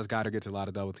 Dallas Goedert gets a lot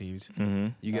of double teams. Mm-hmm.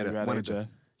 You get got one of AJ.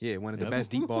 one of the Yep.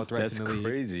 best deep ball threats That's in the league.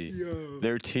 crazy.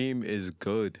 Their team is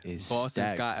good. It's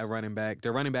Boston's stacked. got a running back.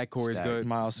 Their running back core is Stacked. good.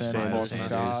 Miles Sanders, Miles Boston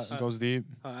Sanders. Scott goes deep.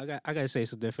 I gotta say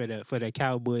something for the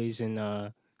Cowboys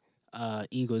and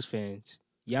Eagles fans.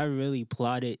 Y'all really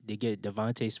plotted to get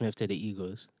Devontae Smith to the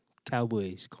Eagles.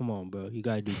 Cowboys, come on, bro. You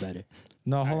gotta do better.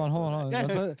 No, hold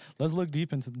on. Let's look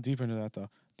deeper into that though.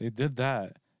 They did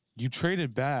that. You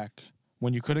traded back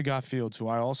when you could have got Fields, who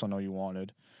I also know you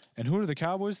wanted. And who did the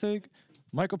Cowboys take?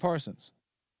 Micah Parsons,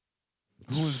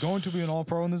 who is going to be an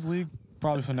All-Pro in this league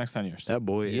probably for the next 10 years. That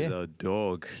boy is Yeah. a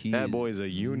dog. He that is boy is a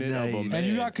unit of a nice. man. And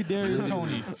you got Kadarius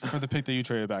Toney for the pick that you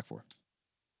traded back for,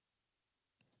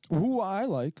 who I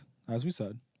like, as we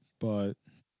said, but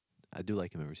I do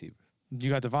like him at receiver. you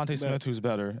got Devontae Smith, who's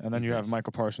better, and then He's you have nice.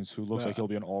 Micah Parsons, who looks Bro, like he'll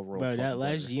be an all-world. Bro, that fucking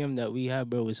last player. GM that we had,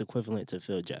 bro, was equivalent to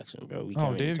Phil Jackson, bro. We Oh,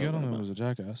 can't really Dave talk Gettleman about- was a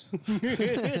jackass.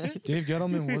 Dave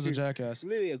Gettleman was a jackass.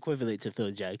 Literally equivalent to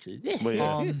Phil Jackson. But yeah.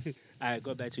 All right,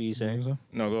 go back to what you saying.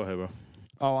 No, go ahead, bro.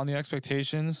 Oh, on the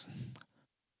expectations,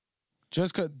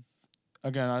 just cause,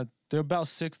 again, there are about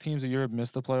 6 teams a year have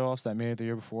missed the playoffs that made it the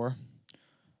year before.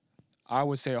 I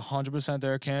would say 100%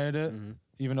 they're a candidate,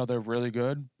 even though they're really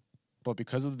good. But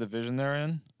because of the division they're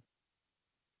in,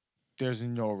 there's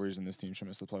no reason this team should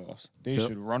miss the playoffs. They Yep.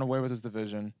 should run away with this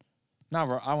division. I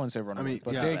wouldn't say run away, mean,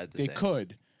 but yeah. they, Bad to they say.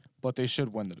 could. But they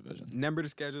should win the division. Remember the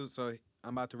schedule. So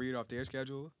I'm about to read off their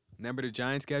schedule. Remember the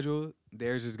Giants' schedule.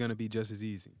 Theirs is gonna be just as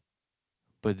easy.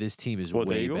 But this team is What,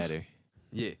 the way Eagles? better.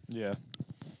 Yeah. Yeah.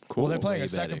 Cool. Well, they're playing Way a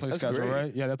second place That's schedule, great.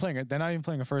 right? Yeah, they're not even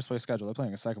playing a first place schedule. They're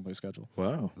playing a second place schedule.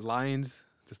 Wow. Lions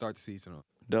to start the season off.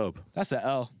 Dub. That's an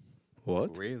L.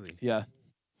 What? Really? Yeah.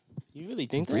 You really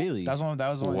think that? Really? That was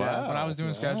one. Yeah, when I was doing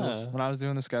Wow. schedules. When I was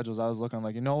doing the schedules, I was looking. I'm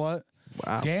like, you know what?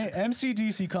 Wow.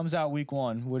 MCDC comes out week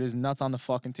 1 with his nuts on the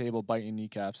fucking table, biting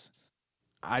kneecaps.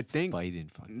 I think Fighting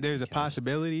fucking there's a cows.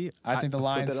 possibility. I think the Put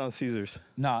Lions. that on Caesars.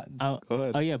 Nah, Go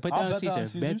ahead. Oh yeah, put I'll that on bet that on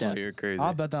Caesar. Bet Caesars. that. You're crazy.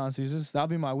 I'll bet that on Caesars. That'll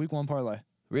be my week 1 parlay.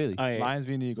 Really? All right. Lions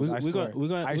beating the Eagles. I We're swear. gonna we're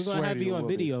I gonna swear have to you it on will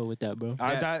be. video with that, bro.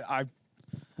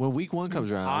 When week 1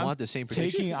 comes around, I I'm want the same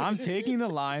prediction. I'm taking the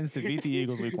Lions to beat the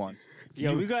Eagles week 1.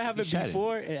 Yo, we're gonna have it chatting.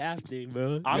 before and after,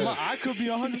 bro. I could be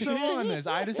 100% wrong on this.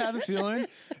 I just have a feeling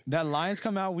that Lions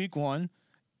come out week 1,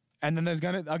 and then there's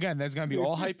gonna be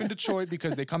all hype in Detroit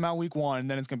because they come out week 1,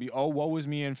 and then it's gonna be woe is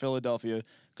me in Philadelphia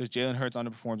because Jalen Hurts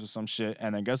underperforms with some shit,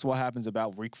 and then guess what happens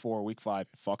about week 4, week 5?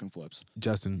 It fucking flips.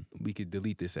 Justin, we could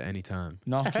delete this at any time.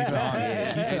 No, keep it on. Keep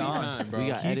it on. Anytime, bro. we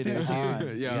got Keep editors it here. on.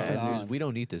 We Yo. got Keep it editors. on. We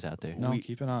don't need this out there. No,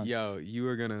 keep it on. Yo, you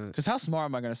are gonna. Because how smart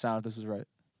am I gonna sound if this is right?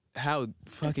 How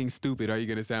fucking stupid are you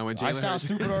gonna sound when Jalen I sound Hurts-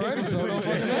 stupid already, so don't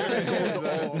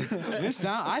fucking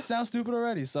I sound stupid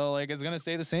already, so like it's gonna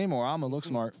stay the same, or I'm gonna look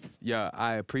smart. Yeah,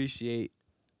 I appreciate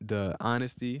the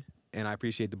honesty and I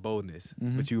appreciate the boldness,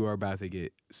 but you are about to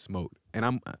get smoked. And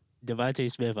I'm, Devontae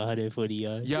Smith 140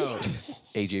 yards. yo,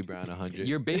 AJ Brown 100.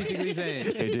 you're basically saying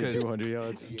AJ because 200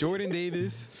 yards. Jordan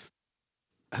Davis,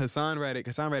 Hassan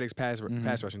Reddick's pass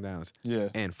rushing downs, Yeah,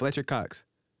 and Fletcher Cox.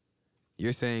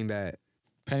 You're saying that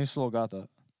Penny Slow got that.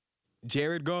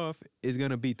 Jared Goff is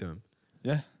gonna beat them.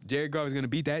 Yeah. Jared Goff is gonna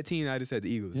beat that team. I just said the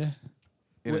Eagles. Yeah.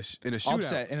 In a shootout.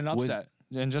 Upset in an upset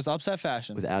in just upset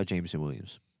fashion. Without Jameson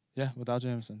Williams. Yeah, without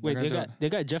Jameson. Wait, They're gonna they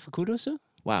got Jeff Okuda still?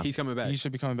 Wow. He's coming back. He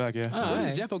should be coming back. Yeah. Oh, What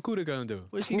is Jeff Okuda gonna do?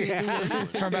 What's he gonna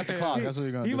do? Turn back the clock. That's what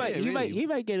you're gonna He do. might, he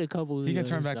might get a couple. He can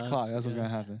turn back the clock. That's what's gonna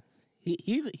happen.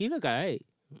 He look alright.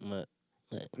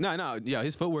 No, yeah,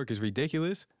 his footwork is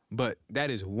ridiculous, but that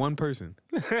is one person.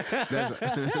 That's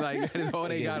like that is all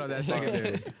they got on that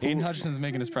secondary. Aiden Hutchinson's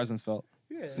making his presence felt.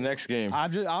 Next game.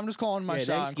 I'm just calling my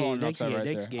shot and calling an upset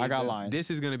right there. I got Lions. This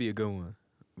is gonna be a good one.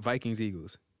 Vikings,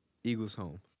 Eagles. Eagles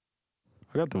home.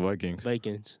 I got the Vikings.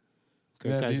 Vikings.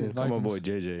 Kirk Yeah, Cousins. That's my boy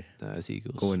JJ Nah, it's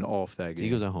Eagles. going off that game.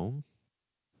 Eagles at home.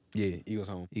 Yeah, Eagles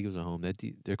home. Eagles at home.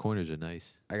 Their corners are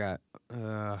nice. I got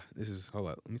this is hold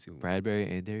up. Let me see. Bradbury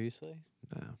and Darius Slay.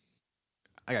 No.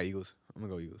 I got Eagles. I'm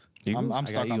gonna go Eagles. Eagles? I'm I got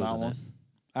stuck on Eagles that on one.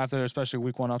 After especially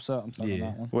week 1 upset, I'm stuck on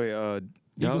that one. Wait,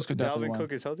 Eagles could definitely Dalvin win.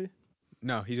 Cook is healthy?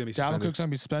 No, he's gonna be Dalvin suspended. Cook's gonna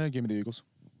be suspended. Give me the Eagles.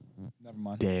 Never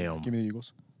mind. Damn. Give me the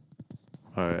Eagles.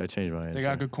 All right, I changed my answer. They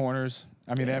got good corners.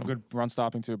 I mean, they have good run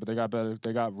stopping too, but they got better.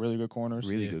 They got really good corners.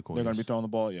 Really good They're corners. gonna be throwing the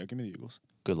ball. Yeah, give me the Eagles.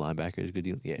 Good linebackers. Good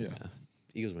deal. Yeah. Yeah. Nah.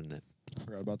 Eagles win that.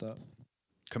 Forgot about that.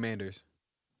 Commanders.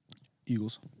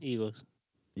 Eagles. Eagles.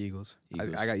 Eagles.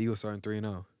 Eagles. I got Eagles starting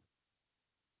 3-0.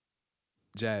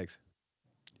 Jags.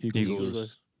 Eagles.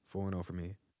 Eagles. 4-0 for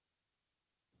me.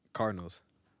 Cardinals.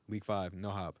 Week 5. No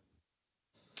hop.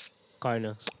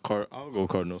 Cardinals. I'll go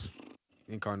Cardinals.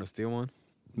 And Cardinals still one.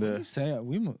 What did Yeah. we say?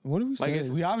 What did we say? it's-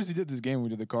 We obviously did this game. When we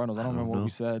did the Cardinals. I don't remember what know. we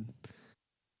said.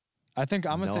 I think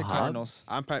I'm gonna No say hop? Cardinals.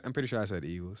 I'm pretty sure I said the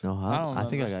Eagles. No, I don't I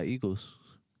think I remember. got Eagles.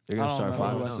 They're I gonna don't start remember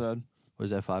 5 what I and 0. said. Was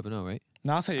that 5 and 0, right?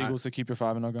 No, I'll say Eagles to keep your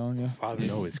 5-0 going. Yeah.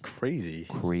 5-0 is crazy.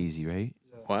 Crazy, right?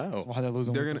 Wow. That's why they're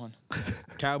losing. They're week gonna-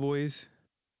 1. Cowboys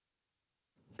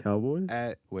Cowboys?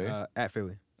 at Where? at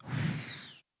Philly.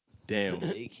 Damn.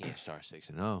 They can't start 6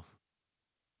 and 0.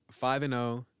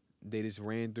 5-0. They just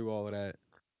ran through all of that.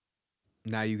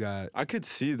 Now you got I could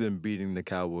see them beating the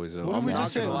Cowboys. Though. Who did we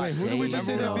just say? Wait, who did we just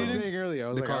say Remember they're what I was beating? saying earlier. I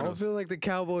was The like, I don't Cardinals. feel like the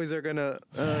Cowboys are gonna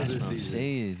That's this what I'm season.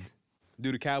 saying.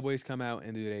 do the Cowboys come out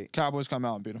and do they? Cowboys come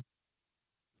out and beat them.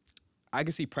 I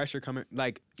can see pressure coming.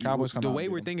 Like Cowboys come the out way and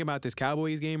beat we're them. thinking about this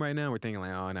Cowboys game right now, we're thinking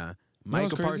like, oh nah, what's Michael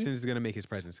crazy? Parsons is gonna make his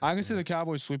presence. I can see the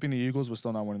Cowboys sweeping the Eagles, but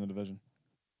still not winning the division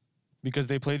because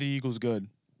they play the Eagles good.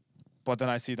 But then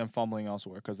I see them fumbling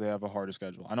elsewhere because they have a harder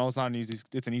schedule. I know it's not an easy.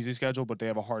 It's an easy schedule, but they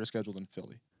have a harder schedule than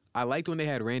Philly. I liked when they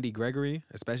had Randy Gregory,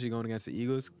 especially going against the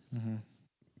Eagles,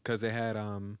 because they had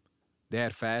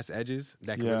fast edges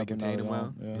that could Yeah, really but now contain they them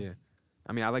well. don't, yeah.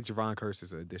 I mean, I like Javon Curse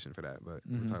as an addition for that, but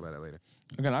we'll talk about that later.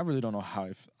 Again, I really don't know how.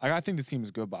 I think this team is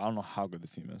good, but I don't know how good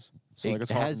this team is. So It like,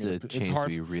 it's hard has for me. a To, chance it's hard.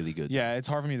 to be really good. Yeah, it's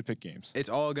hard for me to pick games. It's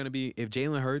all gonna be if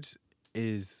Jalen Hurts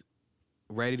is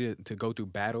ready to go through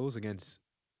battles against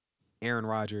Aaron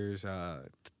Rodgers,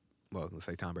 let's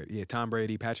say Tom Brady. Yeah, Tom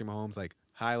Brady, Patrick Mahomes, like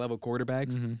high level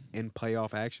quarterbacks in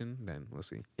playoff action, then we'll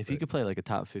see. If he could play like a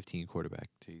top 15 quarterback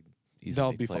to easily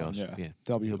They'll make be fine. playoffs, Yeah,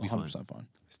 they'll be he'll be 100% fine.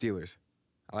 Steelers.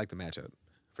 I like the matchup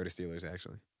for the Steelers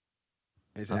actually.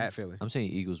 It's I'm- at Philly. I'm saying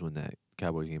Eagles win that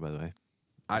Cowboys game, by the way.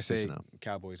 I Just say listen up.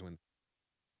 Cowboys win.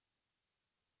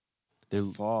 They're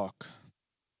Fuck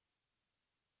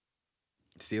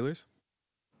Steelers?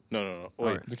 No. Wait.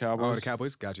 Alright. the Cowboys. Oh, the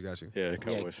Cowboys? Got you. Yeah,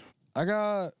 Cowboys. I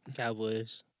got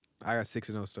Cowboys. I got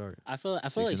 6-0 start. I feel like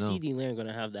 6-0. CD Lamb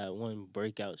gonna have that one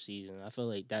breakout season. I feel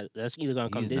like that's either gonna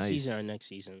come He's this nice. season or next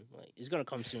season. Like it's gonna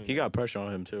come soon. He got pressure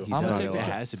on him too. he I'm gonna does. take the It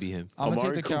Cow- has to be him, I'm gonna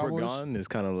Amari take the Cooper Cowboys. gone is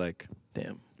kind of like,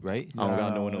 damn. right? I don't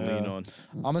got no one to Yeah. lean on.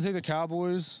 I'm gonna take the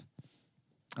Cowboys,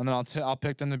 and then I'll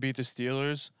pick them to beat the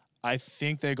Steelers. I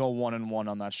think they go 1-1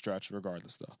 on that stretch,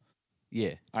 regardless. Though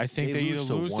Yeah. I think They they either lose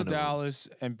to lose to one of them. Dallas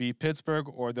and beat Pittsburgh,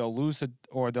 or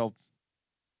they'll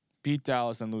beat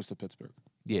Dallas and lose to Pittsburgh.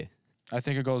 Yeah. I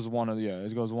think it goes it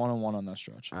goes 1-1 on that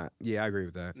stretch. Yeah, I agree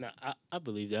with that. Nah, I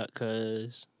believe that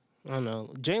because I don't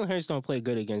know. Jalen Hurts don't play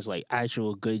good against like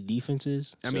actual good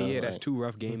defenses. I mean, so, yeah, that's like, 2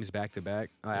 rough games back to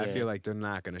back. I Yeah. feel like they're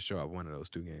not going to show up one of those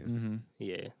 2 games. Mm-hmm.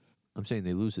 Yeah, I'm saying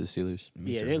they lose to the Steelers.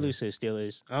 Me yeah, too, they man. lose to the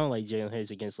Steelers. I don't like Jalen Hurts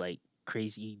against like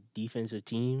crazy defensive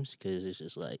teams because it's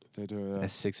just like They do. Yeah.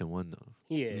 That's 6-1 though.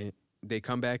 yeah. Yeah. They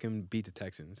come back and beat the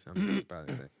Texans. I'm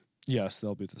probably say. Yes,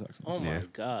 they'll beat the Texans. Oh my Yeah.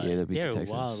 god, Yeah, they'll beat the they're Texans.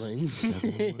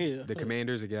 wilding. The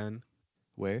Commanders again.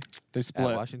 Where? They At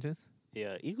split. Washington?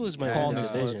 Yeah, Eagles might Yeah, win the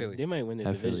and, division. Philly. They might win the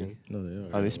At Philly. division. No, they are. Oh, they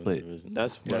gonna win split. the division.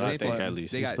 That's Yeah, what they I think split. at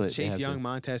least. They got split. They Chase have Young, to.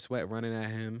 Montez Sweat running at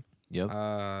him. Yep.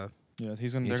 Yeah, they're gonna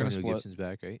Antonio split. Gibson's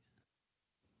back, right?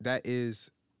 That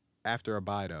is after a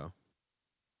bye though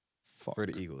Fuck. for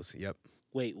the Eagles. Yep.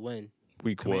 Wait, when?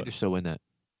 Week what? Commanders still win that.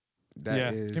 That yeah,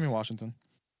 is give me Washington.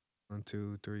 1,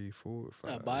 2, 3, 4,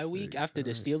 5. Bye week 6, after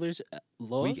the 7. Steelers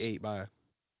lost. Week 8 bye.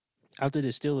 After the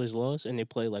Steelers lost, and they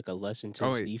play like a less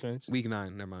intense wait. defense. Week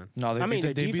 9. Never mind. No, they I mean, beat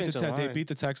the they beat defensive they line. beat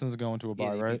the Texans going to a bye,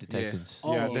 Yeah, they right? beat the Texans.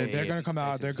 Oh, yeah, yeah, they're gonna come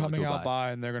out. They're Texans coming going to a out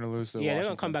by, and they're gonna lose to Yeah, they're Washington.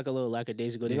 gonna come back a little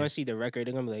lackadaisical. They're Yeah. gonna see the record.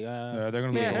 They're gonna be like, Yeah, they're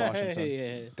gonna lose to Washington.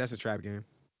 yeah. That's a trap game.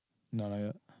 No, not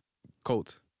yet.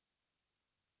 Colts.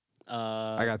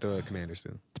 I I got the Commanders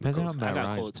too. Depends on how Colts. Matt got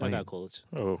Ryan's Colts. I playing. got Colts.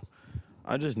 Oh,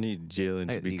 I just need Jalen I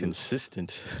to got be Eagles.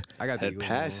 consistent I got the at Eagles.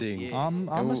 passing. Yeah. I'm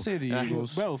gonna say the Yeah.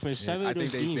 Eagles. Bro, for 7 I of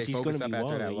those think they games, he's gonna focus be up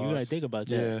after that walling. You gotta loss. think about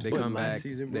that. Yeah. They But come last back.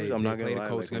 season, They, boys, I'm they not play gonna the lie,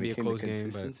 Colts. It's like, gonna be a when it came close to game,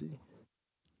 but consistency,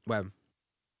 well.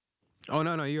 Oh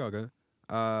no, you're all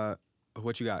good.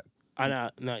 What you got?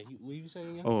 What you saying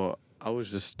again? Oh, I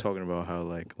was just talking about how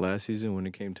like last season when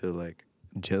it came to like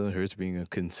Jalen Hurts being a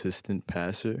consistent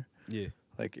passer, Yeah,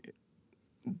 like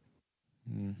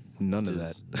Mm. none of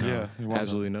that. Yeah, he wasn't.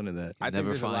 Absolutely none of that. I think Never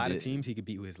there's a lot find of it. teams he could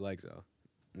beat with his legs though.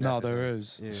 No, That's the there thing.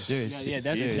 is. Yeah. There's- Yeah,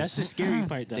 that's yeah. that's the scary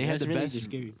part. Though. They had That's the really best the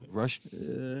scary part. rush.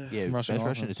 Yeah, Rushing best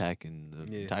rushing offense. attack in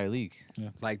the Yeah. entire league.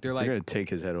 Like They're they're like gonna take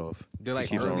his head off. they're like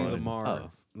keep on early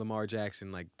running. Lamar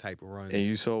Jackson like type of runs. And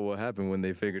you saw what happened when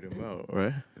they figured him out,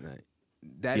 right? Like,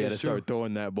 that He had is to true. start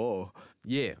throwing that ball.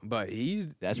 Yeah, but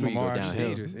That's where you go Lamar he's downhill.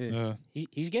 dangerous. Yeah. Yeah,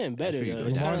 He's getting better That's though. pretty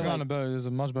It's good. Lamar's kinda gotten a better. He's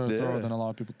a much better Yeah. thrower than a lot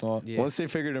of people thought. Yeah. Once they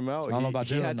figured him out, I don't know about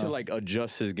he had Jalen, to though. like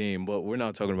adjust his game. But we're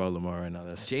not talking about Lamar right now.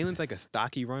 That's Jalen's like a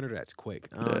stocky runner that's quick.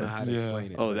 I don't know how to Yeah.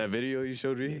 explain it. oh, that video you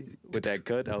showed me with that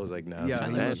cut, I was like, nah, Yeah, I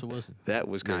think that, Russell Wilson. that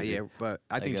was Nah, crazy. yeah, but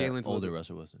I think Like, Jalen's older a little,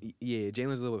 Russell Wilson. Yeah,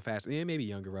 Jalen's a little bit faster. Yeah, maybe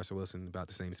younger Russell Wilson, about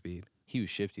the same speed. He was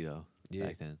shifty though Yeah.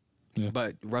 back then.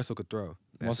 But Russell could throw.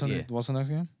 What's That's the What's the next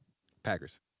game?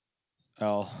 Packers.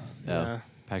 L. Yeah,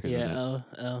 Packers. yeah. win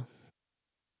that. L.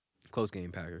 Close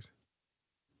game, Packers.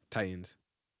 Titans.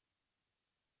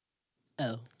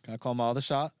 L. Can I call my other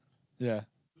shot? Yeah,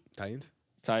 Titans?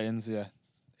 Titans. Yeah,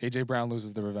 AJ Brown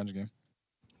loses the revenge game.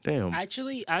 Damn.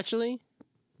 Actually,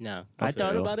 no. I That's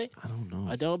thought a L. about it. I don't know.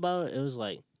 I thought about it. It was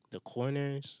like the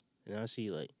corners, and I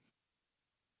see like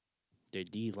their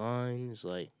D line is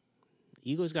like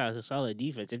Eagles got a solid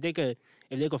defense. If they could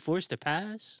force the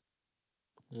pass,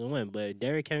 they'll win. But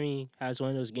Derrick Henry has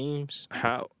one of those games.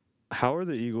 How are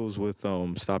the Eagles with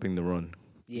stopping the run?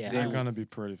 Yeah, They're I- gonna be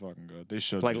pretty fucking good. They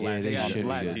should. Like be. last they season, should be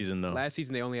last good. season though. Last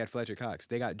season, they only had Fletcher Cox.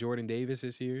 They got Jordan Davis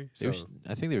this year. They were So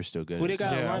I think they were still good. Who they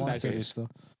got? Yeah, I wanna say they linebackers. still.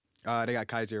 they got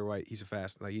Kaiser White. He's a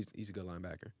fast, like he's a good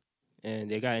linebacker.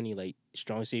 And they got any like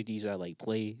strong safeties that like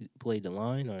play the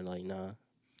line or like nah,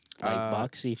 like Uh,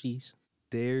 box safeties.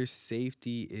 Their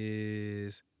safety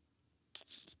is.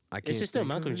 I can't. Is it still think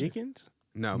Malcolm of it. Jenkins?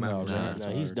 No, No, Malcolm Jenkins. Jenkins.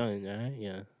 No, he's done. Right?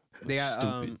 Yeah. They got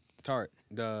Stupid. Tart,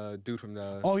 the dude from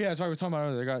the Oh yeah, that's right. We're talking about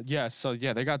earlier. They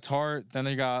got they got Tart. Then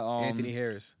they got Anthony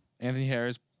Harris. Anthony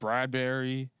Harris,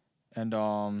 Bradbury, and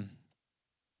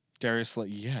Darius Slay.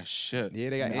 Yeah, shit.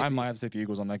 Yeah, they got I Anthony- might have to take the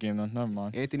Eagles on that game then. Never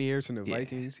mind. Anthony Harris from the Yeah.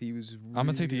 Vikings. He was. I'm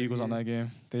gonna take the really Eagles on good. that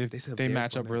game. They still have they Derrick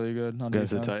match on up that. really good on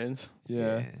Against the defense. Titans.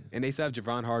 Yeah. And they still have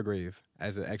Javon Hargrave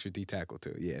as an extra D tackle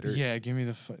too. Yeah, they're- Yeah, give me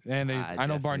the and they. I I know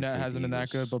definitely Barnett take hasn't the been that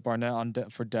Eagles. good, but Barnett on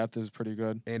for depth is pretty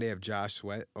good. And they have Josh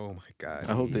Sweat. Oh my God.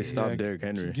 I hope they Yeah, stop Derrick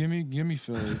Henry. Give me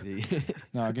Philly.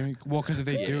 No, give me because if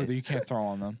they do, Yeah. then you can't throw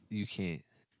on them. You can't.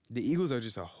 The Eagles are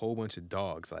just a whole bunch of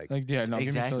dogs. Like Like yeah, no,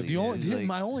 Exactly, give me Philly. yeah, it's like-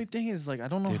 My only thing is like I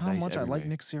don't know They're how nice much I like everywhere.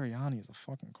 Nick Sirianni as a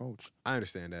fucking coach. I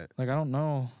understand that. Like I don't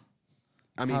know.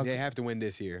 I mean, How- they have to win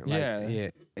this year. Like, Yeah.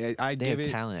 yeah. I They give have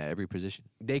it. talent at every position.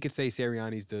 They could say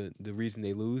Sirianni's the reason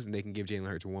they lose, and they can give Jalen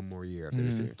Hurts one more year after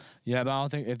this Mhm. year. Yeah, but I don't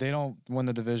think if they don't win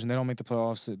the division, they don't make the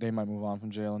playoffs, they might move on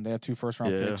from Jalen. They have 2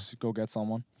 first-round Yeah. picks. Go get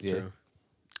someone. Yeah.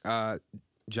 True.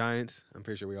 Giants. I'm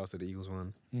pretty sure we all said the Eagles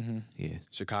won. Mm-hmm. Yeah.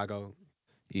 Chicago.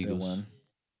 Eagles. They win.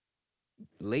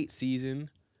 Late season.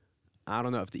 I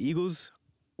don't know if the Eagles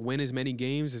win as many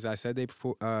games as I said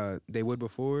they would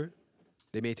before.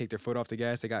 They may take their foot off the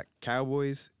gas. They got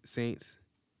Cowboys, Saints,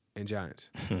 and Giants.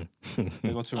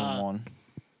 They go 2-1.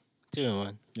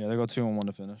 2-1. Yeah, they go 2-1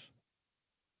 to finish.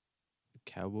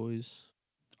 Cowboys.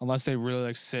 Unless they really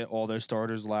like sit all their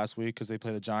starters last week because they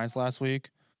played the Giants last week.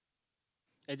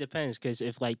 It depends, because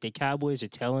if like the Cowboys are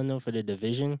telling them for the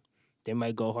division, they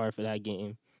might go hard for that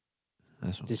game.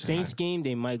 That's what The I'm saying. Saints game,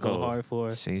 they might go Oh, hard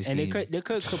for, Saints and game. they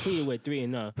could complete it with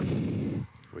 3-0.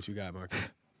 What you got, Marcus?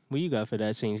 What you got for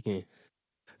that Saints game?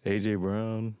 AJ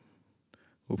Brown.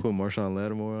 We'll put Marshawn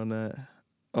Lattimore on that.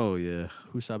 Oh yeah.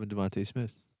 Who's stopping Devontae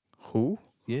Smith? Who?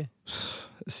 Yeah.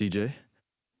 CJ.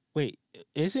 Wait,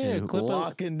 is it Yeah, a clip of?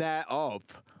 Locking that up.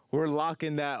 We're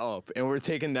locking that up, and we're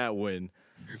taking that win.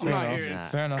 I'm not hearing. Nah.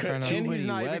 Fair enough. And many he's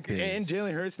not weapons. even, and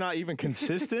Jalen Hurts not even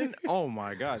consistent. Oh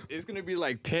my gosh, it's gonna be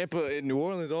like Tampa and New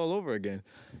Orleans all over again.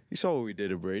 You saw what we did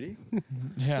to Brady.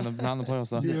 Yeah, not in the playoffs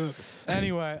though.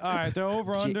 Anyway, all right, their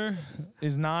over under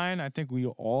is 9. I think we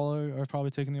all are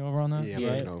probably taking the over on that. Yeah, Yeah.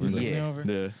 I'm taking over. You taking the Yeah. over?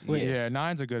 Yeah. Wait. Yeah,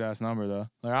 9's a good ass number though.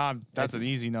 Like that's an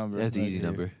easy number. That's an Like, easy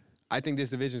number. I think this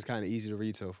division is kind of easy to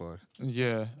read so far.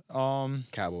 Yeah.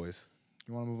 Cowboys.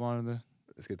 You want to move on to the?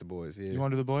 Let's get the boys. Yeah. You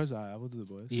want to do the boys? All right, we'll do the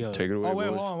boys. Yo, Take it away, Oh wait,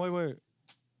 boys. hold on, wait.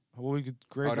 Well, we could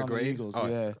grades the on the grade? Eagles. Oh,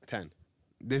 Yeah, 10.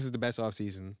 This is the best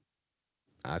offseason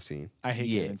I've seen. I hate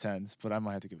Yeah. giving 10s, but I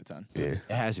might have to give it 10. Yeah. It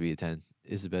has to be a 10.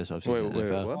 It's the best offseason Wait, in the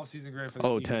NFL. what? Off-season grade for the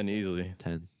Oh, Eagles. 10 easily.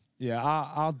 10. Yeah,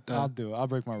 I'll do it. I'll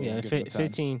break my rule. yeah, and give it a 10.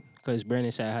 15. Because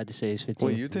Brandon said I had to say it's 15.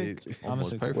 Wait, you think? I'm gonna Almost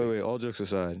say perfect. Wait. All jokes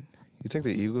aside, you think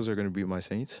the Eagles are gonna beat my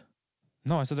Saints?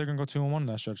 No, I said they're gonna go 2-1 in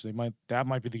that stretch. That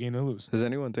might be the game they lose. Does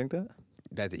anyone think that?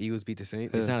 That the Eagles beat the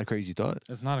Saints. It's not a crazy thought.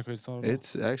 It's not a crazy thought. at all.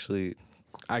 It's actually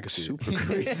I could see super it.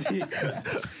 crazy.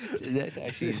 That's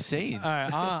actually insane. All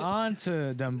right, on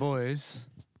to them boys.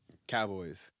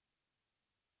 Cowboys.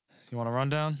 You want a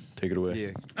rundown? Take it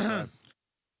away. Yeah.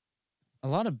 A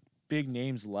lot of big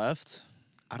names left.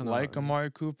 I don't know. Like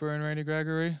Amari Cooper and Randy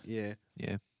Gregory. Yeah.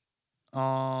 Yeah.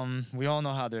 We all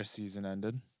know how their season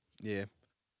ended. Yeah.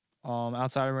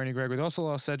 Outside of Randy Gregory, they also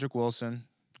lost Cedric Wilson,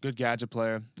 good gadget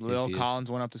player. Lil he is. Collins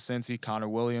went up to Cincy. Connor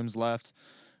Williams left.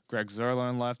 Greg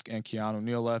Zerlin left, and Keanu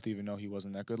Neal left, even though he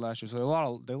wasn't that good last year.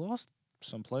 So they lost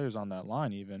some players on that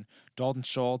line. Even Dalton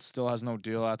Schultz still has no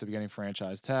deal after getting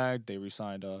franchise tagged. They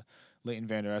re-signed Leighton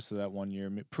Vander Esch to that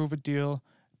 1-year prove-it deal,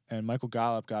 and Michael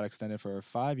Gallup got extended for a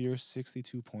 5-year,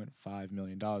 $62.5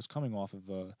 million, coming off of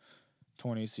a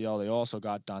torn ACL. They also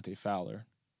got Dante Fowler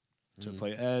to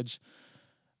play edge.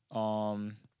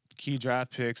 Key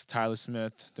draft picks: Tyler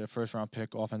Smith, their first-round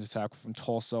pick, offensive tackle from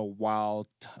Tulsa, while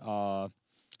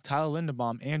Tyler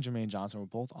Linderbaum and Jermaine Johnson were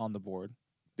both on the board,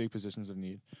 big positions of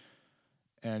need.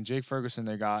 And Jake Ferguson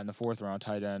they got in the 4th round,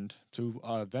 tight end, to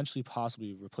eventually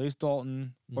possibly replace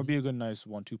Dalton or be a good, nice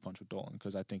 1-2 punch with Dalton,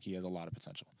 because I think he has a lot of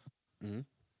potential. Mm-hmm.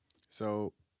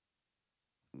 So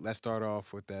let's start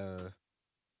off with the,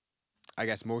 I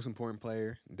guess, most important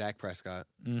player, Dak Prescott.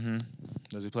 Mm-hmm.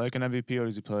 Does he play like an MVP or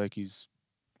does he play like he's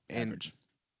And average?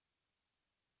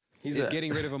 is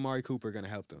getting rid of Amari Cooper going to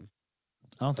help them?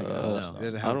 I don't think it no. does.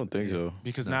 Does it I help? don't think so.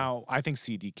 Because now I think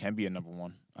CD can be a number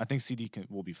 1. I think CD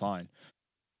will be fine.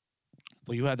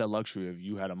 But you had that luxury of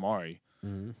you had Amari,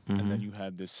 Mm-hmm. and then you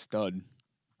had this stud,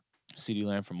 CD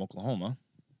Lamb from Oklahoma.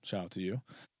 Shout out to you.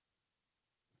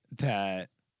 That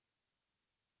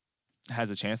has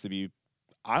a chance to be.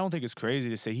 I don't think it's crazy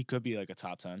to say he could be like a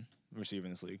top 10 receiver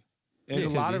in this league. There's Yeah, a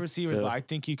he could lot be. of receivers, Yeah. but I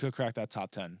think he could crack that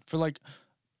top 10 for like.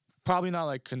 Probably not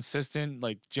like consistent,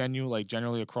 like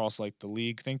generally across like the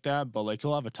league. Think that, but like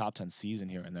he'll have a top 10 season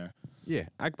here and there. Yeah,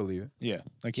 I can believe it. Yeah,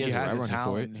 like He he, has a has the right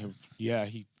running talent. He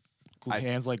I-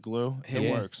 hands like glue. It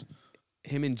Yeah. works.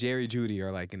 Him and Jerry Judy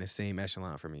are like in the same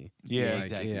echelon for me. Yeah, Like,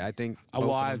 exactly. Yeah, I think. Well,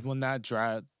 both of them- when that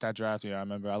draft year, I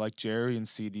remember I liked Jerry and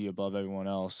CD above everyone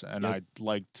else, and Yep. I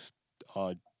liked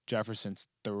Jefferson's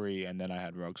 3, and then I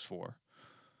had Ruggs 4.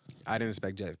 I didn't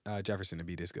expect Jefferson to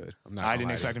be this good. I'm not I gonna didn't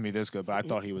lie expect to him to be this good, but I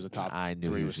thought he was a top I knew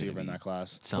 3 he was gonna receiver in be that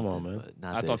class. Something, on, man. but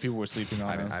not I thought this. people were sleeping you.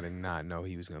 on him. I did not know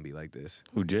he was going to be like this.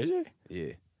 Who, JJ?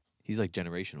 Yeah. He's like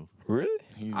generational. Really?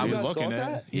 He's I was- looking thought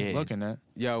at. that? He's Yeah. looking at.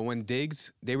 Yo, when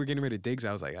they were getting rid of Diggs,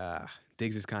 I was like,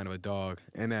 Diggs is kind of a dog.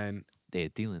 And then, They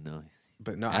had Thielen though.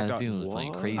 but no, I Adam thought Thielen was playing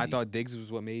what? crazy. I thought Diggs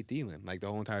was what made Thielen like the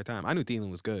whole entire time. I knew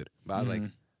Thielen was good, but I was like,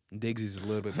 Diggs is a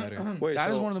little bit better. Wait, That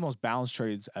is so, one of the most balanced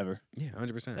trades ever. Yeah,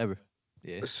 100%. ever.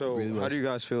 Yeah. So really how was. do you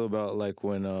guys feel about like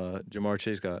when Jamar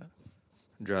Chase got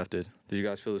drafted? Did you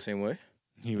guys feel the same way?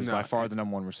 He was No, by far the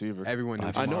number 1 receiver. Everyone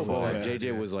knew I know, Jamar but like there.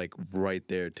 JJ was like right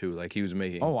there too. Like he was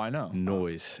making Oh, I know.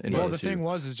 noise. In Well, the LSU. thing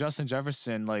was, is Justin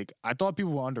Jefferson, like, I thought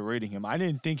people were underrating him. I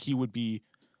didn't think he would be,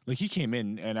 like, he came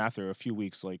in, and after a few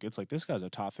weeks, like, it's like, this guy's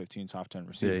a top 15, top 10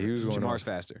 receiver. yeah, he was going Jamar's off.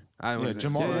 faster. I Yeah, was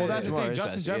Jamar. Yeah, well, that's yeah, the Jamar thing. is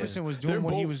Justin faster, yeah. Jefferson was They're doing what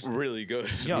both he was. really good.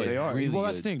 Yeah, Yeah, they are. really well,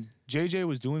 that's the good. thing. JJ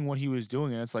was doing what he was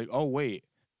doing, and it's like, oh, wait.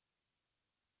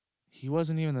 He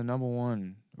wasn't even the number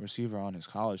 1 receiver on his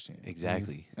college team.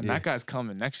 Exactly. And Yeah. that guy's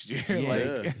coming next year. Yeah.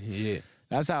 like, Yeah.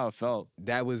 that's how it felt.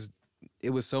 It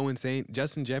was so insane.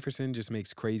 Justin Jefferson just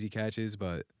makes crazy catches,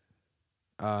 but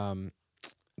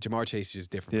Jamar Chase is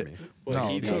just different for me. But No,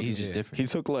 he yeah, took he's just yeah. different. he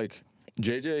took like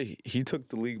JJ. He took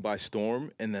the league by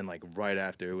storm, and then like right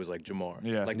after it was like Jamar.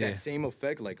 Yeah. like Yeah. that same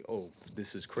effect. Like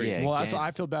this is crazy. Yeah. Well, that's again. why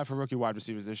I feel bad for rookie wide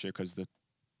receivers this year because the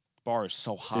bar is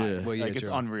so high. Yeah. Well, yeah, like, it's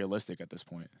true. unrealistic at this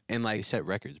point. And They like set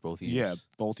records both years. Yeah,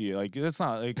 both years. Like, it's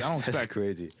not, like, I don't That's expect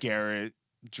crazy. Garrett,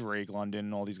 Drake London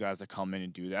and all these guys that come in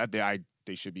and do that.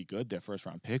 They should be good. They're first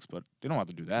round picks, but they don't have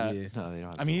to do that. Yeah. No, they don't.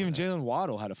 Have I to mean, do even that. Jalen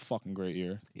Waddle had a fucking great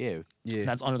year. Yeah, Yeah.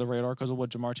 That's under the radar because of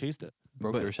what Jamar Chase did.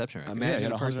 broke But the reception record. Yeah, he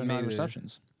Imagine had a person 109 made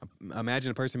receptions.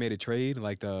 Imagine a person made a trade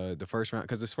like the first round,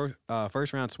 because this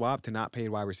first round swap to not paid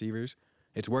wide receivers,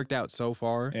 it's worked out so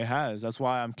far. It has. That's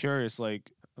why I'm curious.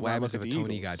 Like, What when I happens look if at a the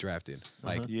Tony Eagles. got drafted?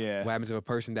 Like, Yeah. what happens if a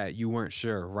person that you weren't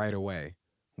sure right away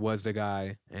was the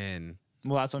guy? And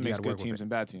Well, that's what You makes gotta good work with teams it. and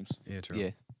bad teams. yeah, true.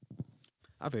 Yeah,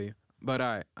 I feel you. But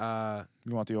all right,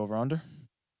 You want the over under?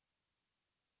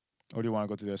 Or do you want to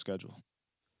go through their schedule?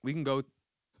 we can go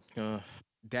Uh,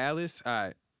 Dallas. All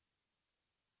right,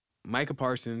 Micah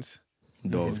Parsons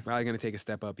dog. is probably going to take a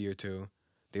step up year 2.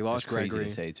 They that's lost crazy Gregory.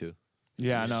 to say too.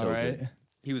 Yeah, I know, So right? good.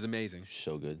 He was amazing.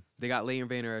 So good. They got Leighton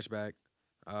Vander Esch back.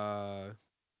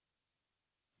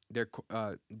 Their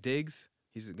Diggs,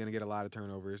 he's going to get a lot of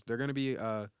turnovers. They're going to be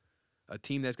a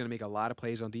team that's going to make a lot of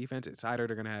plays on defense. It's either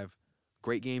they're going to have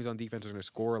great games on defense, they're going to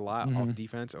score a lot off Mhm.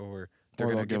 defense, or They're they're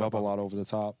going going to give up a lot over the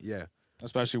top. Yeah.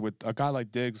 Especially with a guy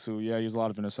like Diggs, who, yeah, he has a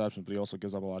lot of interceptions, but he also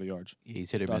gives up a lot of yards. Yeah,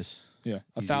 he's hit or That's- miss. Yeah,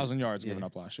 He's- 1,000 yards yeah. given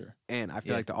up last year. And I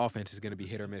feel Yeah. like the offense is going to be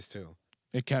hit or miss too.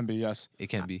 It can be, yes. It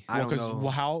can be. I don't know.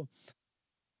 how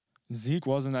Zeke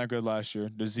wasn't that good last year.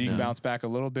 Does Zeke No. bounce back a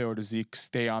little bit, or does Zeke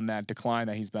stay on that decline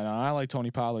that he's been on? I like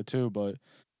Tony Pollard too, but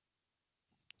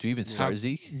Do you even start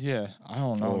Zeke? yeah, I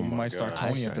don't know. Oh you my might start God.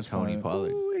 Tony I at this start Tony point.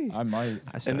 Pollard. I might.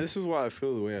 I start, And this is why I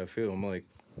feel the way I feel. I'm like,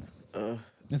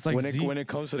 It's like Zeke. when it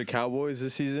comes to the Cowboys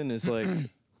this season, it's like,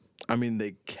 I mean,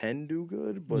 they can do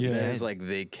good, but Yeah. then it's like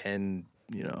they can,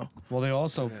 you know. Well, they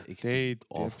also It can they're be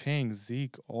awful. paying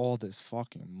Zeke all this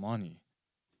fucking money,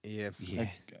 Yeah.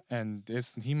 yeah. and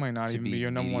he might not To even be be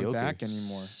your number one mediocre. back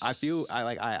anymore.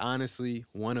 I honestly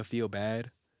want to feel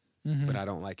bad, Mhm. but I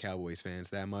don't like Cowboys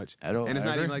fans that much. I don't. And it's I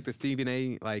not even agree. like the Stephen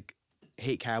A. like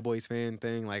hate Cowboys fan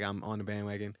thing. Like I'm on the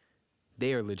bandwagon.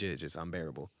 They are legit just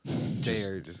unbearable. They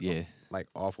are just Yeah. like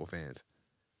awful fans.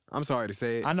 I'm sorry to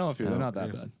say it. I know a few. They're No, not that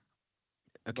yeah. bad.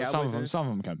 A But Cowboys fan? some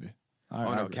of them can be. I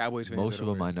Oh no, agree. Cowboys fans. Most are of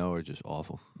the them I worst. know are just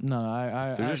awful. No, I They're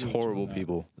I just agree with you horrible on that.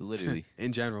 people. Literally.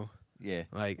 In general. Yeah.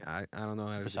 Like I don't know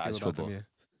how to feel Besides about them. football.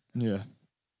 Yeah.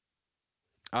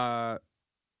 Yeah.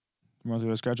 You want to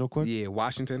do a schedule quick? Yeah.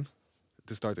 Washington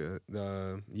to start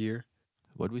the year.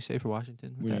 What did we say for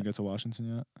Washington? We didn't get to Washington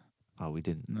yet. Oh, we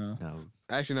didn't. No. No.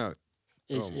 Actually, no.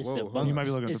 It's Oh, it's whoa, the hold Bucks. You might be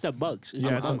looking at It's the Bucks.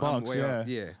 Yeah, it's the I'm Bucks, way off.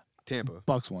 yeah. Yeah. Tampa.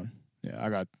 Bucks won. Yeah, I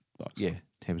got Bucks. Yeah.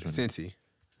 Tampa's winning. Cincy.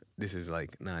 This is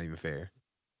like not even fair.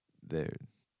 They're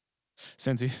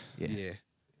Cincy. yeah.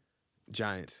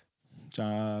 Giants.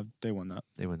 They won that.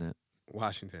 They win that.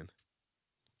 Washington.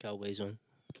 Cowboys on.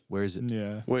 Where is it?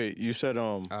 Yeah. Wait, you said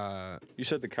Uh,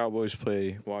 the Cowboys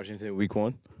play Washington week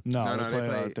 1? No,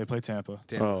 No, they play Tampa.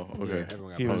 Tampa. Oh, okay. Yeah,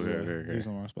 everyone got He Bucks. was Okay, there. okay, He was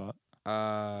in the wrong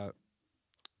spot.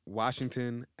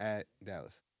 Washington at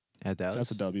Dallas. At Dallas.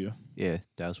 That's a W. Yeah.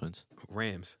 Dallas wins.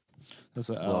 Rams. That's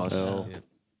a L. Loss. L. Yeah.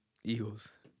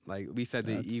 Eagles. Like we said,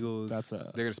 the That's- Eagles. that's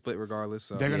a- they're gonna split regardless.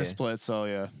 So They're gonna Yeah. split, so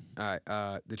yeah. all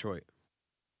right. Detroit.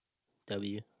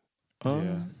 W.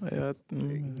 Yeah. They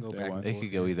can go They back won. and It forth.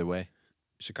 could go either way.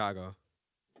 Chicago.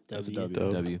 That's a W.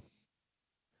 W. W.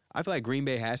 I feel like Green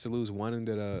Bay has to lose one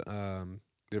into the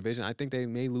division. I think they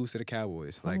may lose to the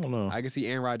Cowboys. I Like don't know. I can see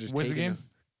Aaron Rodgers Where's the taking game?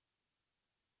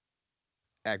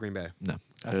 at Green Bay.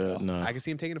 That's a L. no. I can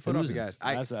see him taking the foot off you losing. guys.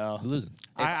 That's a L. They're losing.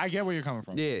 I get where you're coming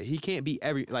from. Yeah, he can't beat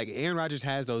every like Aaron Rodgers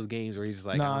has those games where he's just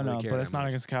like, I don't really care but that it's not much.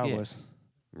 against Cowboys.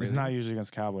 Really? It's not usually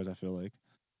against Cowboys, I feel like.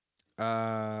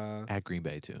 At Green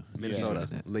Bay too. Minnesota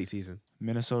Yeah. late season.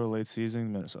 Minnesota late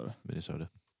season, Minnesota. Minnesota.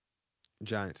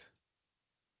 Giants.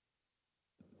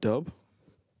 Dub? I'm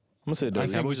going to say I dub. think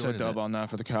we Cowboys are said winning dub that. on that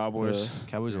for the Cowboys.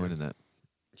 Cowboys are Yeah. winning that.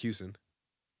 Houston.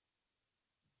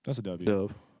 That's a W.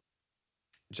 Dub.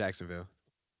 Jacksonville.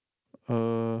 I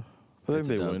think That's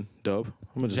a they dub. win. Dub.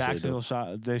 I'm going to say Jacksonville dub.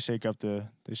 shot. They shake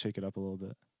it up a little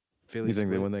bit. Philly. You think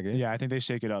they split. win that game? Yeah, I think they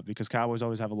shake it up because Cowboys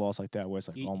always have a loss like that where it's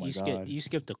like, oh my god, You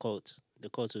skipped the Colts. The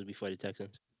Colts was before the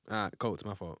Texans. Colts.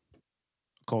 My fault.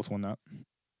 Colts won that.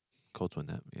 Colts win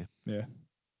that. Yeah. Yeah,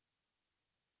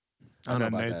 I don't know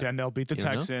and about then that. then they'll beat the You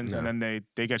don't know? Texans, No. and then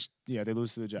they get they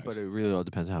lose to the Jags. But it really all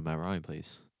depends on how Matt Ryan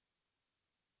plays.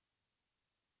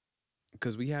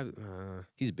 Because we have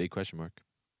He's a big question mark.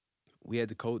 we had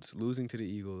the Colts losing to the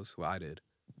Eagles. Well, I did.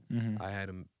 Mhm. I had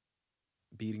them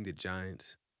beating the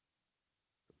Giants.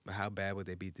 But how bad would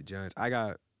they beat the Giants?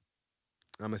 I'm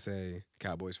gonna say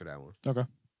Cowboys for that one. Okay.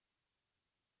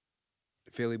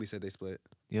 Philly, we said they split.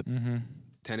 Mhm.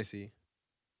 Tennessee.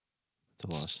 It's a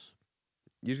loss.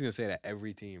 You're just gonna say that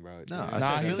every team, bro. No, Yeah. I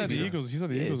Nah, said he Philly said the beat 'em. Eagles. He said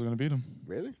the Yeah. Eagles were gonna beat him.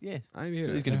 Really? Yeah. I didn't hear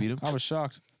Philly's that. gonna beat him. I was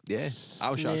shocked. Yeah,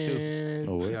 I was shocked too. Man.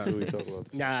 Oh, wait Yeah. till we talk about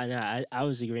this. Nah. I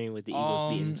was agreeing with the Eagles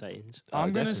beating the Titans.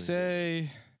 I'm gonna definitely. say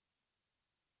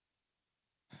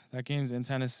that game's in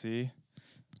Tennessee.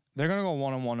 They're gonna go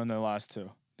 1-1 in their last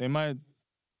two. They might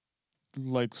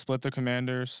like split the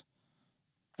Commanders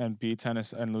and beat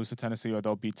Tennessee and lose to Tennessee, or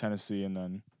they'll beat Tennessee and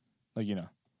then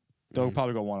they'll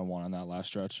probably go 1-1 on that last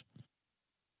stretch.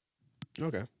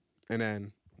 Okay. And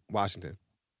then Washington.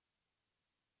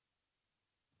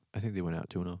 I think they went out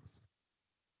 2-0.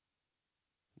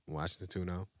 Washington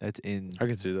 2-0. That's in I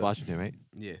can see that. Washington, right?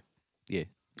 Yeah. Yeah.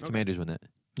 Okay. Commanders win that.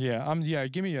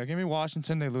 Give me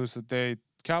Washington. They lose.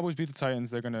 Cowboys beat the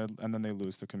Titans. And then they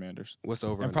lose to Commanders. What's the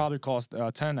over? And probably cost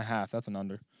 10.5. That's an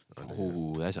under.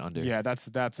 Oh, that's under. Yeah, that's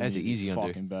an an easy easy under.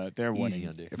 fucking bet. They're Easy winning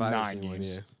under. If I ever 9 seen one,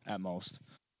 games yeah. at most.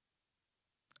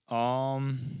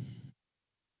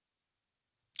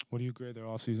 What do you grade their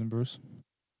offseason, Bruce?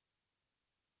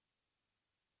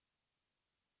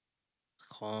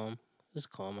 Calm. It's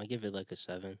calm. I give it like a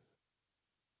 7.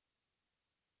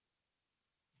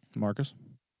 Marcus?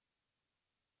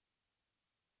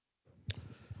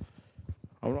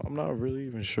 I'm not really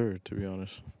even sure, to be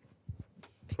honest.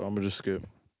 So I'm gonna just skip.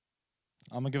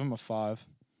 I'm going to give them a 5.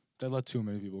 They let too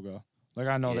many people go. Like,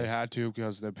 I know Yeah. they had to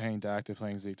because they're paying Dak, they're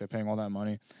paying Zeke, they're paying all that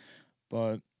money.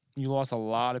 But you lost a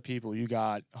lot of people. You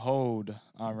got hoed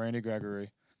on Randy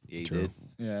Gregory. Yeah, you True. did.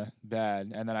 Yeah,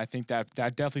 bad. And then I think that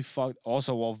definitely fucked.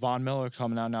 Also, Von Miller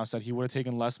coming out now said he would have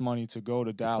taken less money to go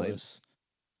to Dallas.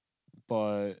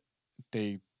 But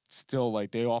they still,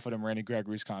 they offered him Randy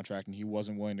Gregory's contract, and he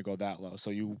wasn't willing to go that low. So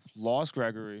you lost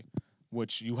Gregory,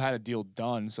 which you had a deal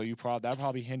done. So that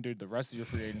probably hindered the rest of your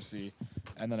free agency.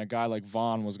 And then a guy like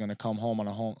Vaughn was going to come home on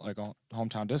a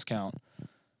hometown discount.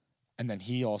 And then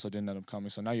he also didn't end up coming.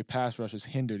 So now your pass rush is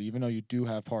hindered, even though you do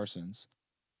have Parsons.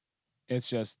 It's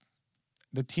just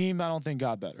the team, I don't think,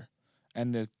 got better.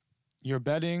 And you're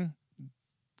betting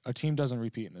a team doesn't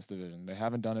repeat in this division. They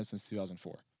haven't done it since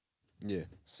 2004. Yeah.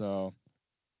 So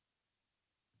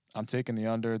I'm taking the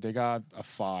under. They got a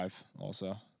 5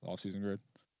 also, off-season grid.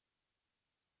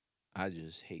 I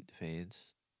just hate the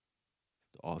fans.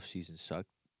 The offseason sucked.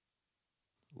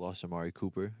 Lost Amari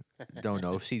Cooper. Don't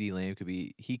know. CD Lamb could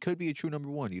be a true number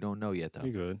 1. You don't know yet, though.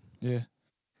 You good? Yeah.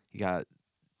 You got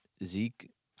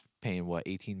Zeke paying,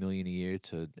 $18 million a year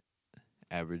to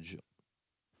average.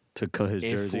 To cut his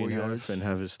And jersey 4 in half yards and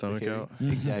have his stomach per out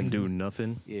carry. Exactly. and do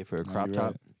nothing. Yeah, for a No, crop you're top.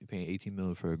 right. You're paying $18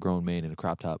 million for a grown man in a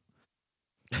crop top.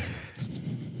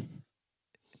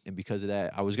 And because of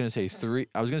that, I was gonna say 3.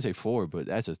 I was gonna say 4, but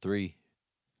that's a 3.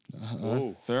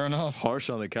 Whoa. Fair enough. Harsh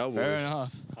on the Cowboys. Fair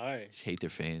enough. All right. Just hate their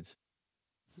fans.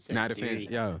 Not the fans.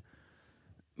 Yo,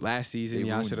 last season They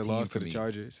y'all ruined should have the team lost to for the me.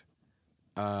 Chargers.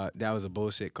 That was a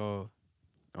bullshit call.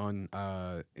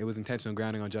 It was intentional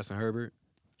grounding on Justin Herbert.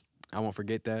 I won't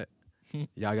forget that.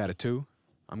 Y'all got a 2.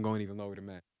 I'm going even lower than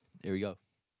that. Here we go.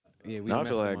 Yeah, we Now I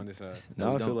messed feel up like- on this side. Now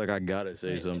we I feel don't. like I gotta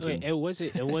say something. It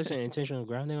wasn't intentional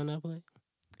grounding on that play.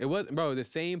 It was, bro. The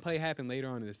same play happened later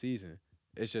on in the season.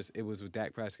 It's just it was with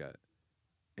Dak Prescott,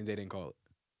 and they didn't call it.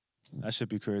 That should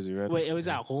be crazy, right? Wait, it was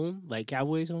at home, like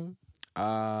Cowboys home.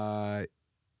 Uh,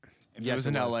 If yes, it was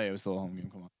in it was. LA, it was still a home game.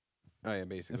 Come on. oh yeah,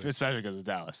 basically. Especially because it's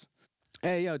Dallas.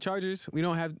 Hey, yo, Chargers. We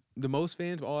don't have the most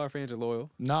fans, but all our fans are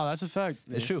loyal. No, that's a fact.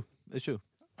 It's true. It's true.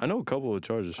 I know a couple of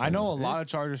Chargers. I know a fans. lot of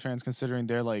Chargers fans, considering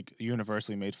they're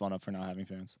universally made fun of for not having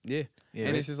fans. Yeah, Yeah, and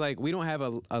right? it's just like we don't have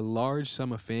a large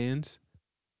sum of fans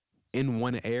in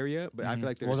one area, but I feel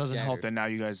like they're Well, it doesn't help scattered. that now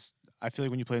you guys. I feel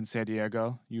like when you played in San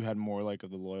Diego, you had more of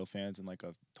the loyal fans and a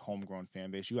homegrown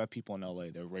fan base. You have people in LA,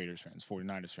 they're Raiders fans,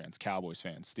 49ers fans, Cowboys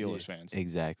fans, Steelers fans.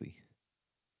 Exactly.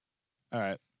 All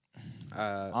right,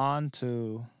 on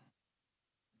to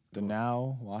the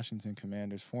now Washington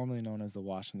Commanders, formerly known as the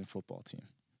Washington Football Team.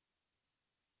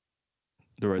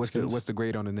 The Redskins. what's the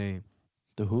grade on the name?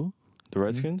 The who? The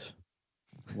Redskins?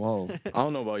 Whoa, I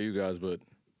don't know about you guys, but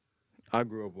I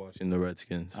grew up watching the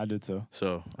Redskins. I did too.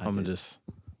 So I I'm going did. to just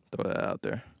throw that out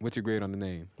there. What's your grade on the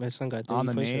name? My son got 30 On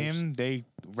the push-ups. name,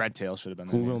 Red Tails should have been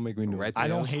the Who name. going to make me do Red it? I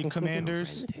don't Tails? hate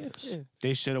Commanders. Yeah.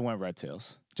 They should have went Red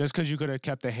Tails. Just because you could have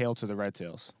kept the hail to the Red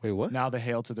Tails. Wait, what? Now the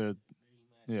hail to the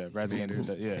Redskins. Commanders?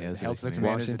 Yeah, Hail hail to to the the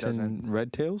Commanders. It doesn't. Washington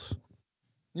Red Tails?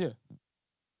 Yeah,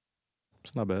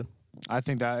 It's not bad. I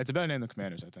think that it's a better name than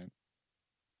Commanders. I think.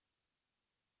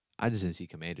 I just didn't see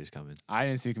Commanders coming. I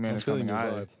didn't see Commanders feeling coming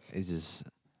your either. vibe. It's just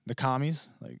The commies,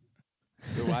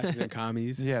 The Washington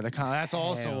Commies. yeah, that's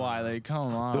also Hell why.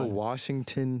 Come on. The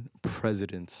Washington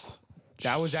Presidents.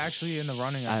 That was actually in the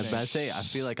running. I I was about to think. say, I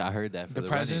feel like I heard that. For The the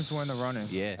Presidents running. were in the running.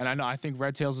 Yeah. And I know. I think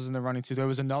Red Tails was in the running too. There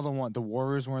was another one. The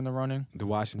Warriors were in the running. The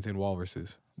Washington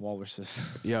Walruses. Walruses.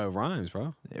 Yeah, it rhymes,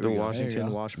 bro. There The we go. Washington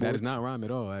go. Wash That Boys. does not rhyme at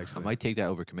all, I actually. might take that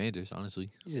over Commanders, honestly.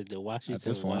 Is it the this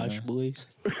Washington point, Wash man. Boys?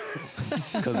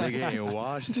 Because they're getting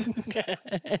washed.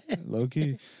 Low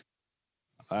key.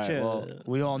 All right. Well, Chill.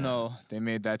 we all know they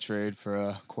made that trade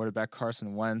for quarterback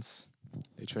Carson Wentz.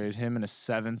 They traded him in a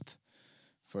 7th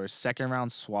for a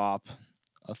 2nd-round swap,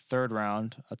 a 3rd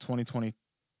round, a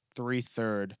 2023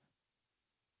 third.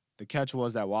 The catch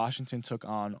was that Washington took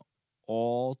on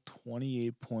all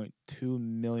 $28.2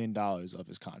 million of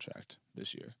his contract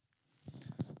this year.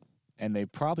 And they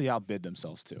probably outbid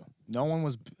themselves too. No one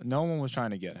was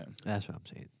trying to get him. That's what I'm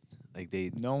saying. Like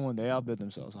They outbid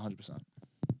themselves 100%.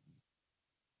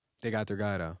 They got their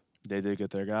guy, though. They did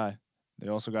get their guy. They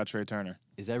also got Trey Turner.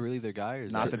 is that really their guy or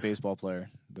is Not that the baseball player,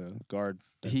 the guard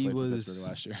that He played for was- Pittsburgh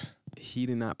last year. He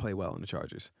did not play well in the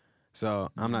Chargers. So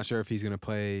I'm Mm-hmm. not sure if he's going to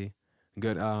play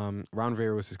good. Ron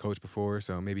Rivera was his coach before,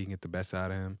 so maybe he can get the best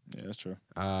out of him. Yeah, that's true.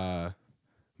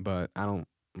 But I don't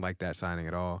like that signing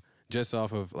at all. Just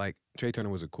off of, like, Trey Turner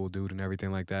was a cool dude and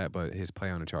everything like that, but his play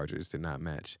on the Chargers did not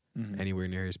match Mhm. anywhere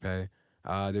near his pay.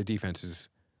 Their defense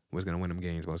was going to win them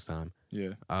games most of the time.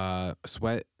 Yeah.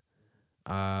 Sweat.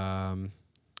 How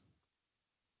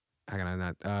can I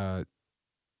not?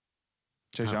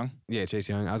 Chase Young? Yeah, Chase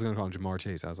Young. I was gonna call him Jamar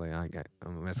Chase. I was like, I'm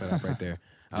gonna mess that up right there.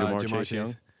 Jamar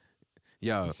Chase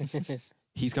Yo,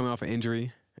 he's coming off an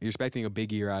injury. You're expecting a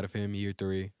big year out of him, year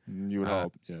 3. You would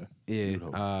hope, yeah. Yeah. You'd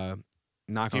hope.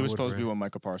 Knock He on was wood supposed for to be him. what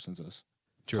Micah Parsons is.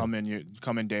 True.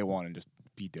 Come in day one and just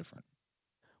be different.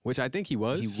 Which I think he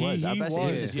was. He was. I was about to say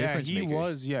he was a yeah, difference he maker.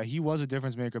 was. Yeah, he was a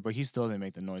difference maker, but he still didn't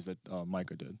make the noise that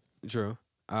Micah did. True.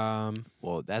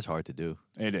 Well, that's hard to do.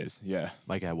 It is, yeah.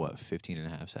 Mike had what, 15 and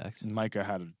a half sacks?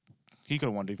 Micah he could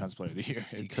have won Defense Player of the Year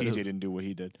He if could've. TJ didn't do what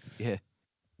he did. Yeah,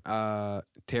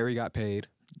 Terry got paid.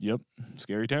 Yep,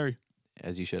 Scary Terry.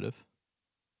 as he should have.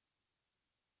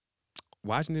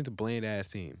 Washington's a bland ass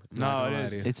team. I'm No, not gonna it lie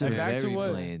is. to you. It's a And back to very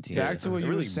what- bland team. Back to what you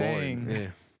Really were saying.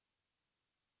 Yeah.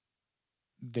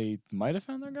 They might have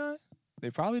found their guy.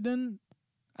 They probably didn't.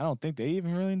 I don't think they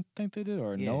even really think they did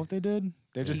or know Yeah. if they did.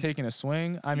 They're just He- taking a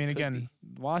swing. I mean, could again,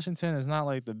 Washington is not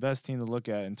like the best team to look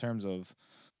at in terms of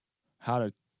how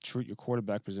to treat your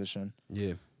quarterback position.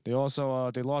 Yeah. They also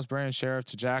they lost Brandon Sheriff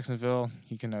to Jacksonville.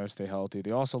 He can never stay healthy.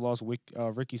 They also lost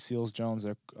Ricky Seals Jones,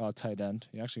 their tight end.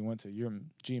 He actually went to your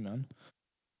G-Men.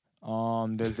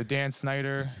 There's the Dan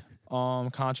Snyder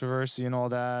controversy and all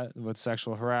that with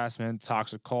sexual harassment,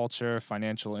 toxic culture,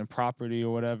 financial improperty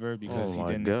or whatever because Oh he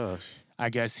my didn't. gosh. I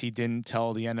guess he didn't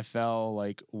tell the NFL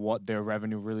like what their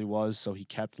revenue really was, so he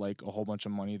kept like a whole bunch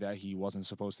of money that he wasn't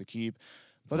supposed to keep.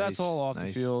 But that's Nice, all off the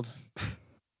nice. field.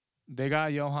 They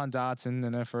got Johan Dotson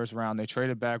in their first round. They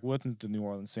traded back with the New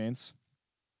Orleans Saints.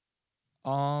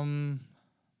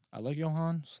 I like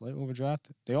Johan, slight overdraft.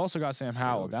 They also got Sam Slight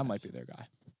Howell. That overdraft. might be their guy.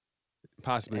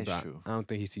 Possibly, That's but true. I don't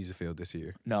think he sees the field this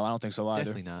year. No, I don't think so either.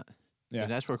 Definitely not. Yeah.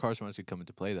 And that's where Carson Wentz could come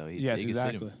into play, though. Yes, they could sit him.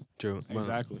 exactly. True. Well,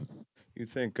 Exactly. You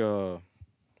think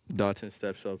Dotson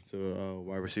steps up to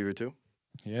wide receiver too?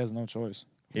 He has no choice.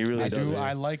 He really I does. do. yeah.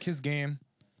 I like his game.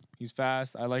 He's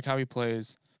fast. I like how he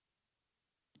plays.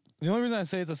 The only reason I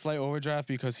say it's a slight overdraft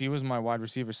because he was my wide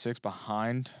receiver 6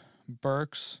 behind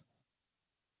Burks.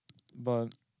 But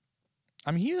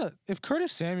I mean, if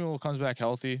Curtis Samuel comes back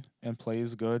healthy and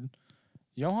plays good,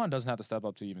 Johan doesn't have to step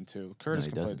up to even 2. Curtis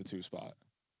he can play doesn't. the 2 spot.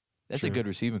 That's True. a good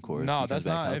receiving core. if No, he that's comes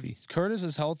back not. healthy. If Curtis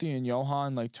is healthy and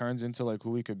Johan like turns into like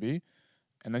who he could be,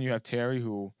 and then you have Terry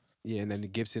who yeah, and then the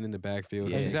Gibson in the backfield.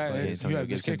 Yeah, exactly explain. you Antonio have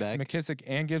Gibson back. McKissick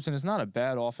and Gibson. It's not a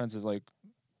bad offensive like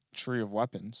tree of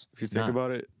weapons. If you It's think not.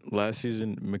 about it, last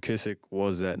season McKissick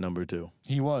was that number 2,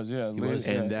 He was, yeah, He was.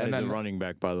 yeah. and that is then, a running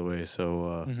back, by the way.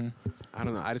 So Mhm. I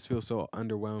don't know. I just feel so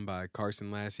underwhelmed by Carson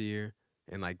last year.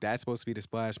 And, like, that's supposed to be the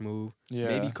splash move. Yeah,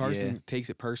 Maybe Carson Yeah. takes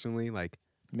it personally, like,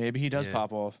 maybe he does Yeah.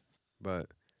 pop off.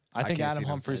 but I think can't Adam see them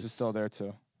Humphries as- is still there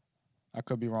too. I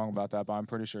could be wrong about that, but I'm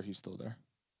pretty sure he's still there.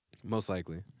 most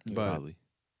likely. Yeah. But Probably.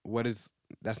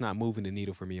 that's not moving the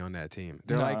needle for me on that team.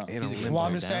 They're No, like no. in a He's a limbo. Well,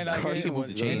 I'm Limbo just saying, down. like, Carson in, moved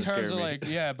the in chains. terms of Scare me. like,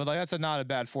 yeah, but like that's not a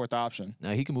bad 4th option.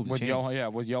 No, he can move the With chains. Johan, yeah,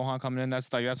 with Johan coming in,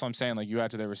 that's what I'm saying. Like you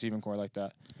add to their receiving core like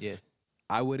that. Yeah.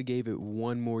 I would have gave it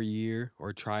one more year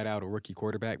or tried out a rookie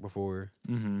quarterback before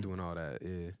Mm-hmm. doing all that.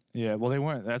 Yeah. Yeah, well, they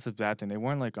weren't. That's a bad thing. They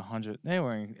weren't like 100. They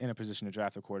weren't in a position to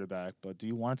draft a quarterback. But do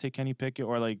you want to take Kenny Pickett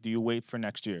or like do you wait for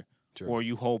next year? True. Or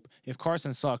you hope if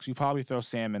Carson sucks, you probably throw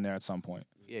Sam in there at some point.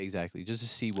 Yeah, exactly. Just to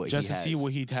see what Just he to has. see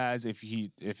what he has. If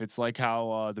it's like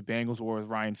how the Bengals were with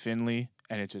Ryan Finley,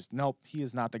 and it's just nope, he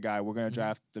is not the guy. We're gonna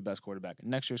draft the best quarterback in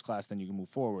next year's class. Then you can move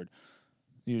forward.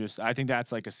 I think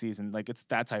that's like a season, like it's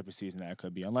that type of season that it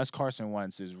could be. Unless Carson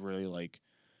Wentz is really like,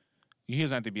 he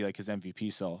doesn't have to be like his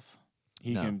MVP self.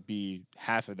 He No. can be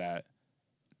half of that,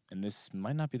 and this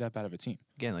might not be that bad of a team.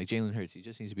 Again, like Jalen Hurts, he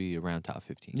just needs to be around top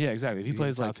 15. Yeah, exactly. If he He's a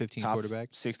plays top like 15 top quarterback.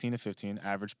 16 to 15,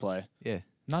 average play, Yeah,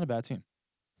 not a bad team.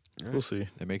 We'll see.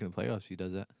 they're making the playoffs. He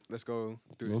does that. Let's go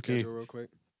through the Okay. schedule real quick.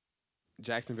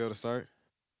 Jacksonville to start.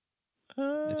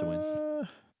 It's a win.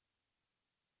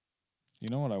 You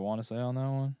know what I want to say on that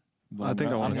one? But I think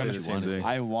I I'm want to say gonna- the same thing.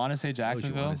 I want to say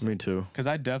Jacksonville wanna say? Me too. because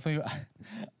I definitely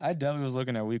was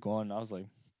looking at week 1. And I was like,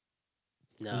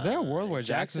 Is there a world where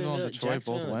Jacksonville and Detroit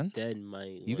both win? Dead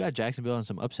might. You got Jacksonville on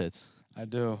some upsets. I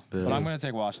do, Yeah. but I'm gonna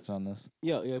take Washington on this.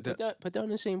 put that on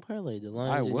the same parlay. The I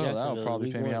Lions and will. That'll Jacksonville, probably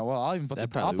week pay me one. out well. I'll even put That the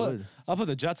probably I'll would. put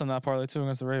the Jets on that parlay too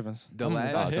against the Ravens. The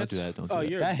last- that Oh, don't hits. do that. Don't do Oh, that.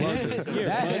 you're That hits. bugging. You're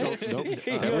That bugging. hits. Nope.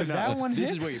 If that one This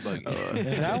hits, is where you're bugging.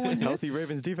 if that one hits, Healthy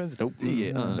Ravens defense? Nope.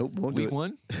 Yeah, Nope. Won't do week it.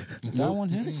 1? if that one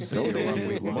hits. No,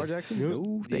 Yeah. Lamar Jackson?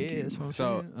 No, thank you. That's what I'm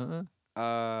So-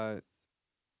 saying.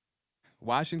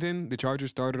 Washington, the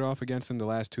Chargers started off against them the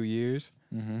last 2 years.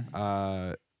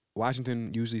 Mm-hmm.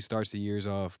 Washington usually starts the years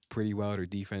off pretty well. Their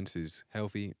defense is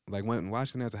healthy. Like when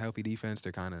Washington has a healthy defense,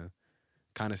 they're kind of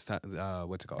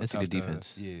what's it called? That's a Tough good to-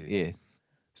 defense. Yeah. Yeah,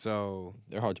 So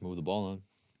they're hard to move the ball on.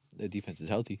 Their defense is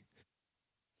healthy.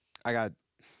 I got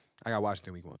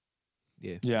Washington week 1.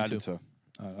 Yeah, Yeah, me I did too.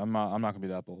 I'm not gonna be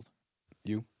that bold.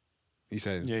 You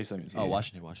said Yeah, he said me. Oh,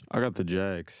 Washington. I got the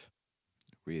Jags.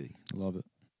 Really? Love it.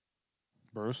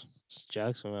 Bruce, It's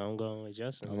Jackson. I'm going with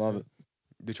Justin. I love it.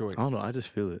 Detroit. I don't know. I just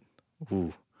feel it.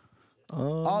 Ooh.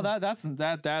 Oh,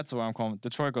 that's where I'm calling.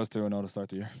 Detroit goes 3-0 to start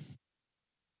the year.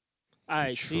 All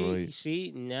right, Detroit.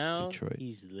 see now Detroit.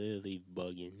 he's literally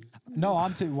bugging. No,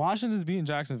 Washington's beating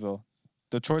Jacksonville.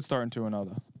 Detroit's starting 2-0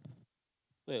 though.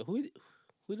 Wait,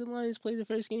 who the Lions played the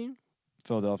first game?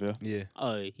 Philadelphia. Yeah.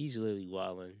 Oh, he's literally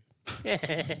wilding.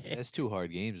 That's 2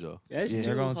 hard games though. That's Yeah. two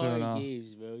They're going hard 2-0.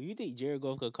 games, bro. You think Jared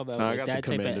Goff could come out No, I with got that the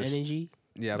type of Commanders. energy?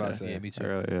 Yeah, I'm about to say. Yeah, me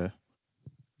too. Yeah.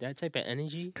 That type of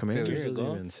energy? Commanders Jared doesn't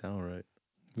Goff? even sound right.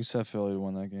 We said Philly to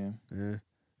win that game. Yeah. I think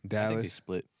they Dallas.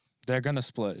 split. They're gonna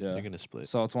split. Yeah. They're gonna split.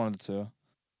 So it's one of the two.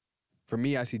 For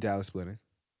me, I see Dallas splitting.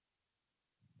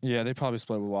 Yeah, they probably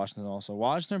split with Washington also.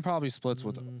 Washington probably splits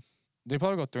with. Mm, They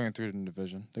probably go 3-3 in the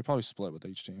division. They probably split with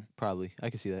each team. probably. I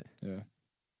can see that. Yeah.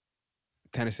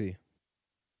 Tennessee.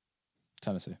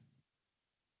 Tennessee.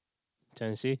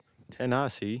 Tennessee?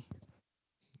 Tennessee.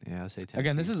 Yeah, I'll say Tennessee.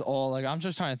 Again, this is all like I'm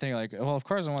just trying to think like, well, if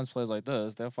Carson Wentz plays like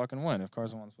this, they'll fucking win. If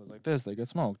Carson Wentz plays like this, they get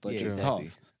smoked. Like Yeah, it's exactly.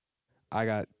 tough. I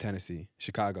got Tennessee.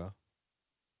 Chicago.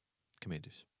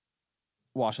 Commanders.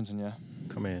 Washington, yeah.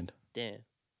 Command. Damn.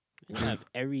 They have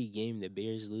every game the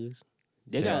Bears lose.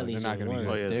 They Yeah, got at they're least not win gonna be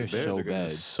one. Oh yeah, They're the Bears so are gonna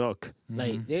bad. suck.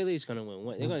 Like they're at least gonna win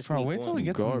one. They're gonna Bro, sneak wait till one. we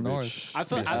get to the Garbage. North. I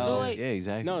feel Oh, like yeah,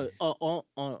 exactly. no. On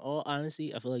all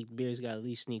honesty, I feel like the Bears got to at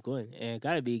least sneak one, and it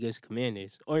got to be against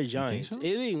Commanders or Giants. so? It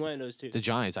really one of those two. The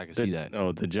Giants, I can see that.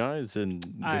 No, the Giants and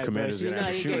the All right, Commanders bro, are gonna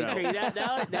have a see, now shootout. you getting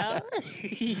crazy.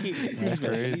 Now. He's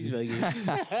crazy.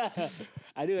 bugging.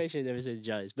 I knew I should have never said the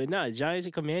Giants, but no, Giants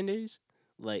and Commanders,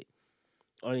 like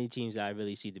only teams that I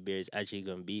really see the Bears actually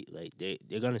gonna beat. Like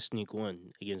they're gonna sneak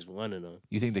one against one of them.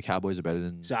 You think the Cowboys are better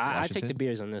than So I take the Washington?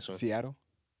 Bears on this one. Seattle.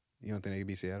 You don't think they could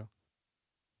beat Seattle?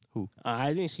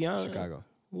 I didn't see Chicago.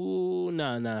 Ooh,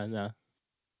 nah.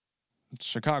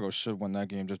 Chicago should win that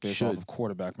game just based off Should. of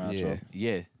quarterback matchup.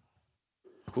 Yeah.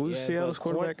 Who's Yeah, Seattle's but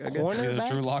quarterback again? cornerback? Either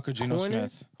Drew Lock or Geno Corner?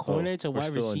 Smith. Corner to we're wide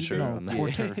still receiver. unsure No, on that.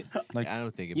 Porter. Like, I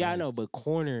don't think it Yeah, I matters. know, but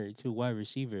corner to wide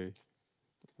receiver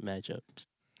matchups.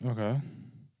 okay.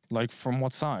 Like from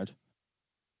what side?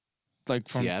 Like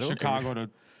from Seattle?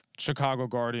 Chicago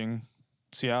guarding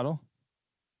Seattle?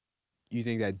 You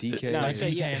think that DK? No, I Like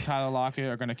said, DK yeah. and Tyler Lockett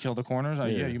are going to kill the corners? Yeah,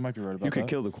 Yeah. you might be right about You that. could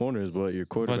kill the corners, but your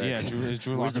quarterback. But yeah, is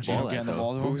Drew Where's Lock or the Geno ball at, getting the though?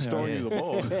 ball to him? Who's throwing you the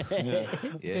ball? Yeah.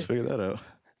 Let's figure that out.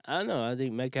 I don't know. I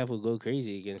think Metcalf will go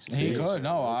crazy against some He Bears. could.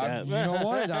 No, you know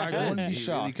what? I wouldn't be He really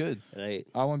shocked. could. Like,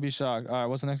 I wouldn't be shocked. All right,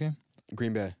 what's the next game?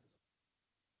 Green Bay.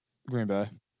 Green Bay.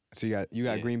 So you got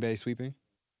Yeah. Green Bay sweeping.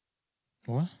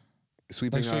 What?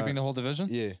 Sweeping. Like sweeping the whole division?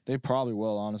 Yeah. They probably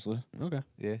will, honestly. Okay.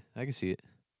 Yeah, I can see it.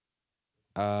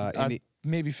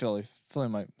 Maybe Philly. Philly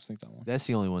might sneak that one. That's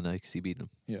the only one that I can see beating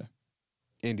them.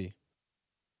 Indy.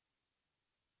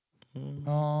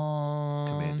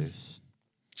 Commanders.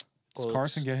 Does Colts.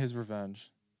 Carson get his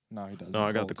revenge? No, he doesn't. No,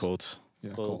 I got the Colts.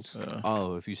 Yeah, Colts. Colts.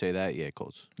 Oh, if you say that, yeah,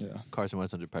 Colts. Yeah, Carson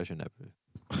Wentz under pressure, never.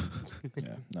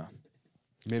 yeah, no.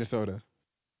 Minnesota.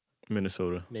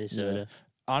 Minnesota. Minnesota.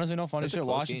 Honestly, no funny That's a shit.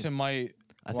 close Washington game. might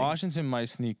I think Washington might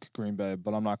sneak Green Bay,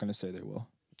 but I'm not going to say they will.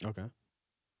 Okay.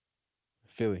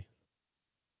 Philly.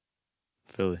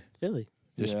 Philly. Philly.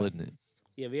 they're Yeah. splitting it.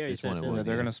 Yeah, we already It's said one and Philly. Yeah, one.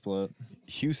 they're yeah. going to split.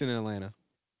 Houston and Atlanta.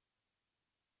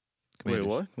 Commanders.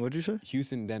 Wait, what? What'd you say?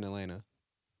 Houston, then Atlanta.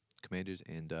 Commanders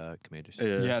and Commanders.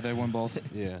 Yeah, they win both.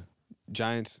 Yeah.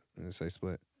 Giants, let's say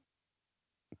split.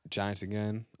 Giants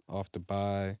again, off the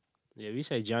bye. Yeah, we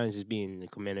say Giants is beating the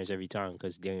Commanders every time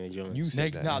because Daniel Jones. You They,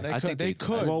 said that. no, yeah. they I could. think They they-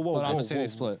 could. Whoa, whoa, but I'm whoa, going to say whoa. they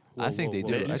split. I think they do.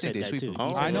 You I think said they that sweep too. them. You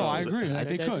I said know, that I too. agree. You They said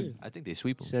that could. too. I think they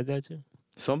sweep them. Said that too.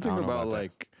 Something I don't know about about that.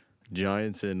 like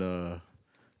Giants and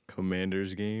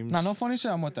Commanders games. Nah, no funny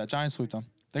shit. I'm with that. Giants sweep them.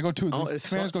 They go 2. Oh, The it's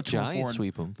Commanders go 2 and 4. Giants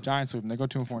sweep them. Giants sweep them. They go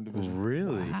 2 and 4 in division.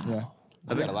 Really? Yeah,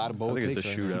 We got a lot of bold I think it's a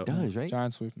takes right now. shootout. Does right?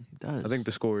 Giants sweep them. It does. I think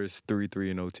the score is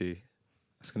 3-3 in OT.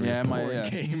 It's gonna Yeah, it be a might- boring yeah.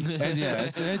 game. And yeah,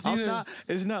 it's either.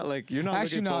 It's not like you're not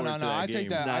Actually, looking no. forward to that I take game.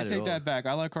 that. Not I at take all. that back.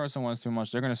 I like Carson Wentz too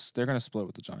much. They're gonna split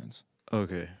with the Giants.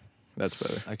 Okay, that's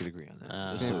better. I could agree on that. Uh,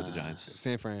 Let's go with the Giants.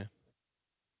 San Fran,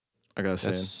 I got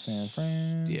That's- San. San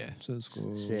Fran. Yeah.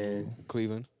 Francisco. San-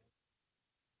 Cleveland.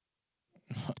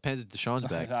 Depends if Deshaun's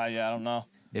back. Yeah, I don't know.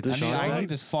 If Deshaun's I Deshaun's need back,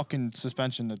 this fucking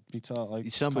suspension to be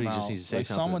Somebody come just out. needs to say like,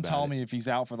 something someone about tell it. me if he's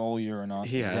out for the whole year or not.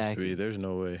 He has to Exactly. be. There's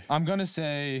no way. I'm gonna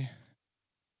say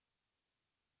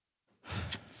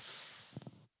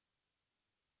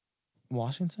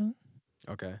Washington.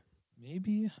 Okay.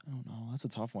 Maybe I don't know. That's a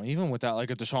tough one. Even without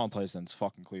like if Deshaun plays, then it's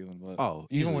fucking Cleveland. But oh,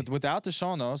 even easily. without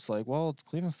Deshaun though, it's like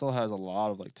Cleveland still has a lot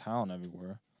of like talent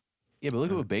everywhere. Yeah, but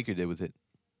look at what Baker did with it.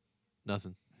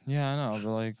 Nothing. Yeah, I know,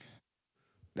 but like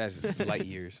That's light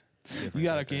years. you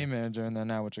got a game manager and then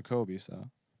now with Jacoby, so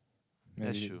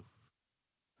That's maybe- true.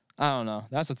 I don't know.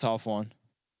 That's a tough one.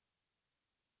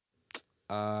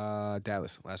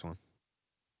 Dallas, last one.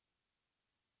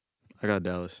 I got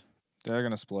Dallas. They're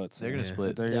gonna split. They're gonna Yeah.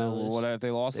 split. They're Dallas. what if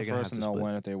they lost They're the gonna first have one, to they'll split.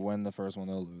 win. If they win the first one,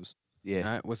 they'll lose. Yeah.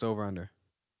 All right, what's the over under?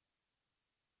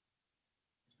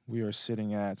 We are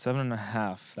sitting at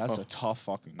 7.5. That's Oh. a tough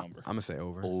fucking number. I'm gonna say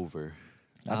over. Over.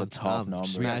 That's a I'm- tough I'm number.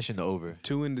 Smashing the over.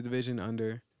 2 in the division,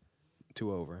 under.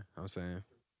 2 over. I'm saying.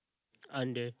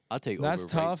 Under. I'll take That's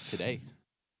over right tough. today.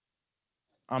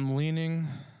 I'm leaning.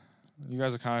 You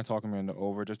guys are kind of talking me into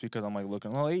over just because I'm like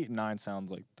looking. Well, 8 and 9 sounds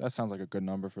like a good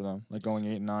number for them. Like going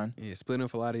 8 and 9. Yeah, splitting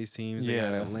up a lot of these teams. They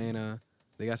got Yeah. Atlanta.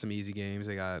 They got some easy games.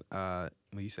 They got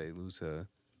you say lose to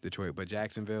Detroit, but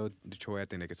Jacksonville, Detroit. I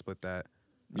think they could split that.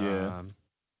 Yeah.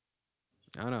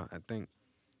 I don't know. I think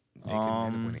they can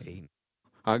end up winning 8.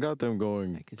 I got them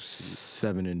going I could see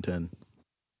 7-10.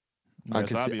 Yeah,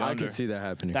 so that'd be I under. could see that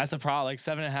happening. That's the problem. Like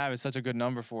 7.5 is such a good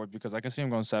number for it because I can see them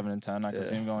going 7 and 10. I can Yeah.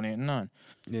 see them going 8 and 9.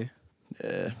 Yeah.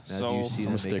 Yeah. Now, So do you see I'ma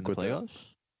them stick making the with that.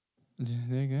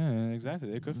 playoffs?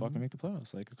 Exactly. They could fucking make the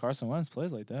playoffs. Like if Carson Wentz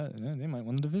plays like that, yeah, they might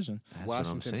win the division. That's what I'm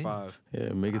Washington saying. 5. Yeah,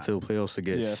 make it to the playoffs to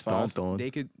get Yeah, stomped 5. on.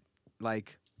 They could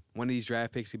like one of these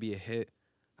draft picks could be a hit.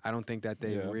 I don't think that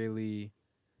they Yeah. really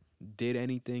did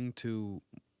anything to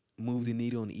move the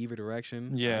needle in either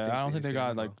direction. Yeah, I don't think they stay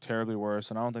got in the like terribly worse,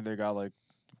 and I don't think they got like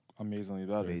amazingly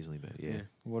better. Amazingly bad. Yeah. Yeah.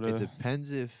 What It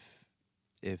depends if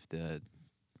the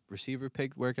receiver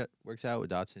pick works out with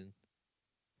Dotson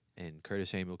and Curtis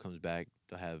Samuel comes back.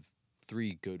 They'll have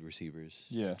 3 good receivers.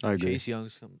 yeah. I agree. Chase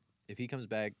Young's if he comes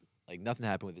back, like nothing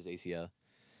happened with his ACL,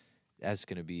 that's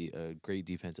gonna be a great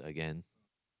defense again.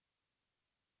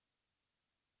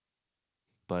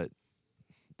 But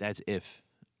that's if.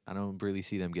 I don't really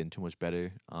see them getting too much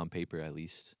better on paper, at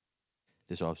least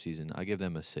this offseason. I give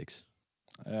them a 6.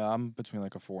 Yeah, I'm between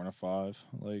like a 4 and a 5.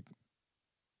 Like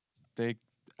they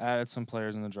added some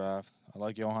players in the draft. I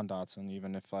like Johan Dotson,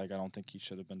 even if like I don't think he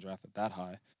should have been drafted that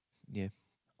high. Yeah.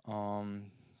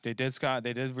 They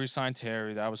did re-sign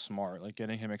Terry. That was smart. Like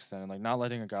getting him extended. Like not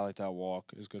letting a guy like that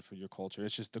walk is good for your culture.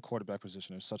 It's just the quarterback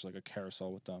position is such like a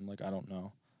carousel with them. Like I don't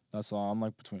know. That's all. I'm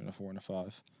like between a 4 and a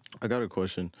 5. I got a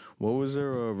question. What was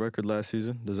their record last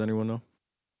season? Does anyone know?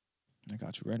 I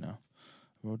got you right now.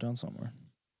 I wrote it down somewhere.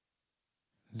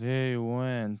 They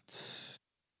went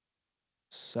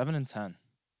 7 and 10.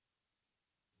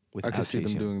 I could see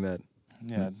them doing that.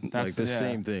 Yeah, that's like the yeah.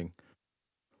 same thing.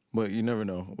 But you never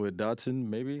know. With Dotson,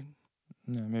 maybe.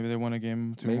 Yeah, maybe they win a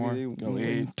game 2 Maybe more. they Go win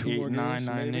 8, 2 more 9, games,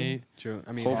 9, maybe. 8. True.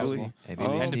 I mean, Hopefully. possible. Hey, maybe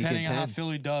Oh. they And sneak in depending on how 10.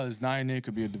 Philly does, 9 and 8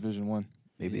 could be a Division 1.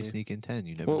 Maybe they Yeah. sneak in 10.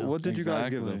 You never know. What did you guys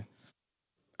give them? Exactly.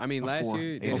 I mean, A last 4.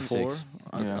 year Eight they A and didn't, 4? six.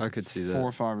 Yeah. I could see that.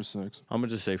 4, 5, or 6. I'm going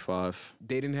to just say 5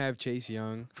 they didn't have Chase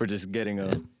Young, for just getting a.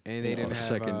 and they Yeah, didn't have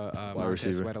second Montez wide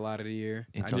receiver. Sweat a lot of the year.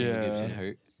 Antonio Yeah. Gibson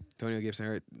hurt. Antonio Gibson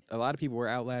hurt. A lot of people were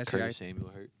out last Curtis year. Samuel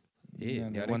hurt. Yeah,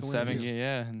 they they won can 7 win. games.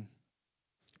 Yeah, and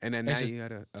And then It's now just, you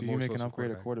got a do more you make an explosive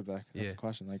upgraded quarterback? That's Yeah. the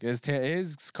question. Like,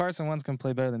 is Carson Wentz gonna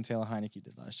play better than Taylor Heineke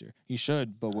did last year? He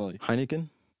should, but will he? Heineken?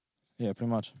 Yeah,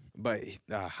 pretty much. But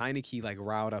Heineke like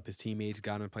riled up his teammates,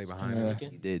 got him to play behind Yeah.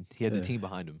 him. He did. He had the Yeah. team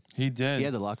behind him. He did. He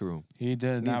had the locker room. He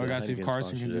did. Now Needs we a gotta see if Heineken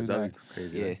Carson can do sponsorship. that.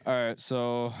 That'd be crazy. Yeah. All right.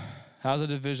 So, how's the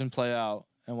division play out,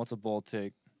 and what's a bold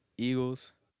take?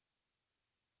 Eagles,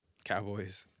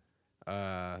 Cowboys.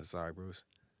 Sorry, Bruce.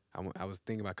 I was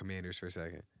thinking about Commanders for a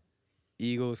second.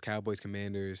 Eagles, Cowboys,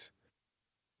 Commanders,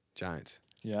 Giants.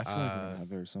 Yeah, I feel like we're gonna have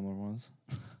very similar ones.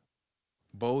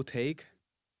 Bold take.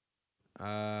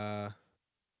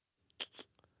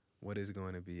 What is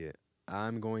going to be it?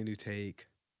 I'm going to take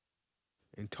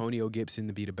Antonio Gibson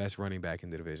to be the best running back in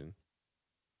the division.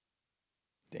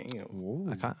 Damn.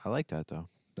 Whoa, I like that though.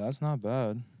 that's not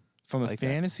bad. From a like that.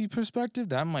 fantasy perspective,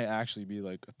 that might actually be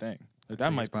like a thing. Like that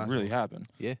think might it's possible. really happen.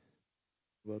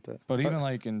 About that. But even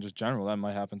like in just general, that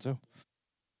might happen too.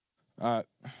 All right,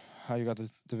 how you got the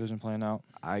division playing out?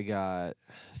 I got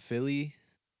Philly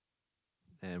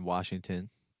and Washington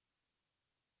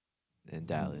and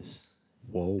Dallas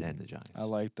Whoa. and the Giants. I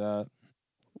like that.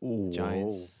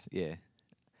 Giants. Yeah.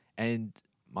 And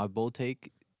my bold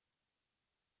take,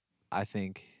 I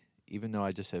think, even though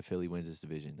I just said Philly wins this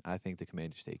division, I think the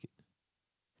Commanders take it.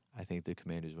 I think the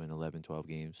Commanders win 11, 12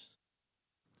 games.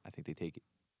 I think they take it.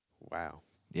 Wow.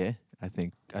 Yeah. I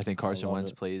think Carson love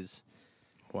Wentz it. plays.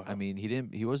 Wow. I mean,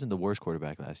 he wasn't the worst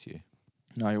quarterback last year.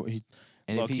 No, he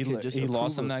And look, if he, could just he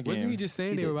lost improve him a- that game. Wasn't he just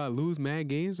saying He they were did. about to lose mad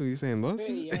games? Were you saying lost?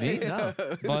 Me? No.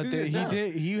 But he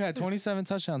did. He had 27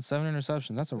 touchdowns, 7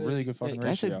 interceptions. That's a really good fucking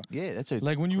That's ratio. that's a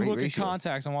Like when you great look ratio. at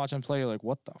contacts and watch him play, you're like,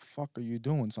 what the fuck are you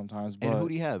doing sometimes? But And who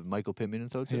do you have? Michael Pittman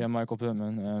and so he had Michael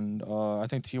Pittman and I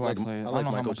think Ty Like- played. I I like don't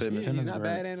know Michael how much Pittman. Pittman's He's not great.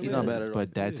 bad analytically. He's not bad at all.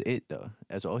 But that's it though.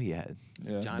 That's all he had.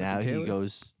 Yeah. Jonathan Now Taylor? he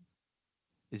goes.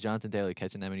 Is Jonathan Taylor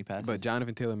catching that many passes? But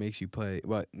Jonathan Taylor makes you play.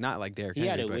 Well, not like Derrick He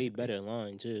had Henry, a but way better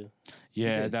line too.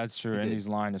 Yeah, did. that's true. He did. Indy's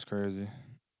line is crazy.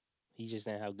 He just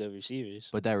didn't have good receivers.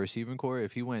 But that receiving core,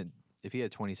 if he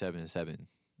had 27-7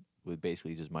 with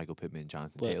basically just Michael Pittman and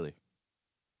Jonathan But Taylor,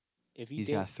 if you he's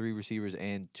think, got 3 receivers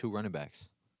and 2 running backs.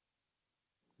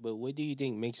 but what do you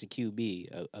think makes a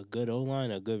QB? A good O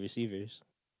line or good receivers?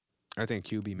 I think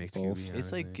QB makes the Both. QB.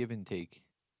 It's like honestly. give and take.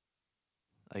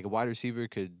 Like a wide receiver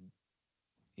could,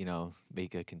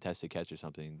 make a contested catch or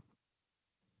something,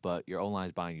 but your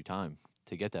O-line's buying you time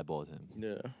to get that ball to him.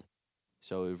 Yeah.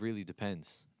 So it really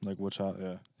depends. Like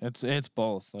yeah, it's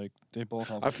both. Like they both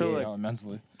help. I feel you like- out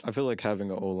immensely. I feel like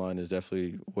having an O line is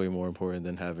definitely way more important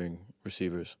than having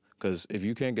receivers. Because if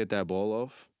you can't get that ball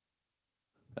off,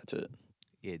 that's it.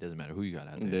 Yeah, it doesn't matter who you got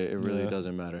out there. It really Yeah.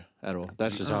 doesn't matter at all.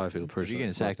 That's just how I feel If personally. you're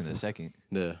getting sacked in a second,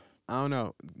 Yeah. I don't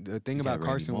know. The thing You got about Randy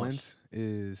Carson Moss. Wentz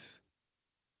is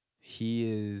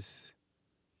he is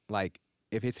like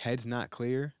if his head's not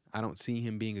clear, I don't see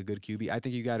him being a good QB. I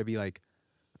think you got to be like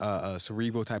a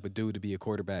cerebral type of dude to be a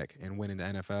quarterback and win in the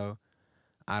NFL.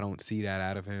 I don't see that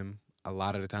out of him a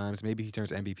lot of the times. Maybe he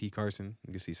turns MVP Carson.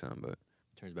 You can see something, but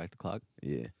turns back the clock.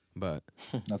 yeah. But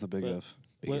That's a big But- if.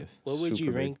 Big What, if. what would you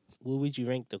Super big. rank? What would you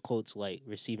rank the Colts like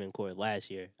receiving core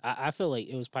last year? I feel like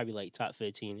it was probably like top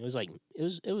 15. It was like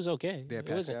it was okay. they had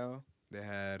It wasn't Pascal. They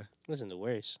had wasn't the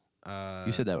worst.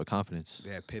 You said that with confidence.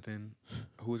 they had Pippen.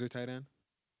 Who was their tight end?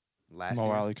 Last Mo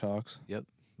year. Alley Cox.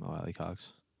 Mo Alley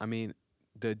Cox. I mean,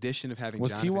 the addition of having Was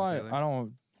Jonathan Ty? Taylor, I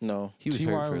don't. No. He was Ty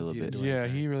hurt for a little he bit. didn't do Yeah,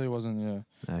 anything. he really wasn't. Yeah,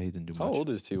 No, he didn't do How much. old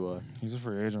is Ty? he's a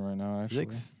free agent right now. He's Actually,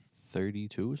 like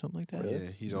 32 or something like that. Really?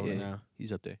 Yeah, he's older Yeah. now.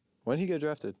 He's up there. When did he get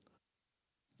drafted?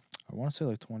 I want to say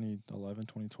like 2011,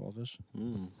 2012 ish.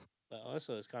 But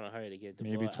also, it's kind of hard to get the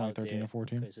Maybe ball out 2013 there or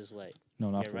 14. because it's like No,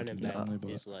 not your 14 running back definitely,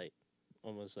 but is like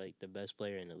almost like the best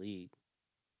player in the league.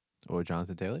 Or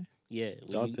Jonathan Taylor. Yeah, when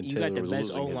Jonathan you got Taylor the was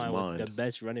best O losing his line with the mind.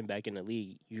 best running back in the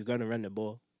league. You're gonna run the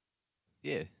ball.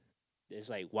 Yeah. It's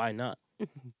like why not?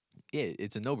 Yeah,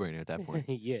 it's a no-brainer at that point.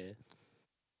 Yeah.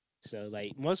 So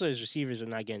like most of his receivers are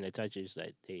not getting the touches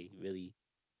that they really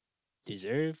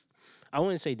deserve. I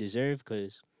wouldn't say deserve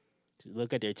because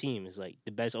look at their team. It's like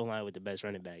the best O line with the best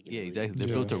running back. in Yeah, the league. exactly.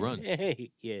 They're built to run.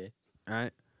 Yeah. All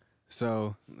right.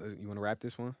 So you want to wrap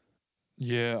this one?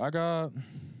 yeah, I got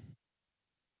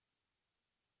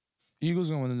Eagles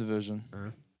gonna win the division. Uh-huh.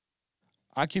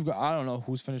 I don't know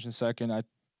who's finishing second.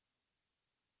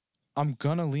 I'm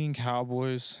gonna lean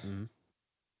Cowboys, Mhm.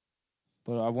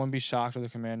 but I wouldn't be shocked if the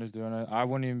Commanders doing it. I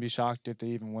wouldn't even be shocked if they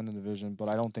even win the division, but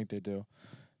I don't think they do.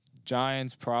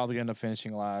 Giants probably end up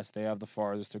finishing last. They have the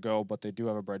farthest to go, but they do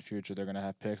have a bright future. They're gonna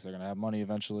have picks. They're gonna have money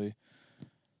eventually.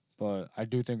 But I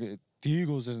do think The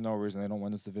Eagles, there's no reason they don't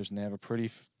win this division. They have a pretty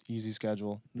easy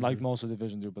schedule, like most of the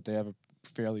divisions do, but they have a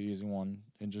fairly easy one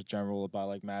in just general about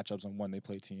like matchups and when they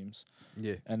play teams.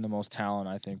 Yeah. And the most talent,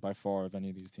 I think, by far of any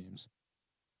of these teams.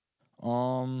 I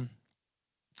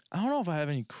don't know if I have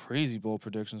any crazy bold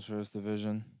predictions for this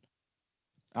division.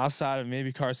 Outside of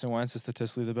maybe Carson Wentz is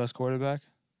statistically the best quarterback.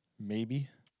 Maybe.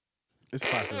 It's a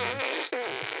possibility.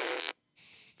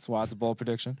 That's why it's a bold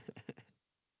prediction.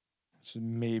 Just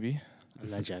maybe. I'm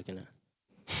not jacking it.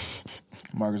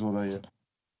 Marcus, what about you?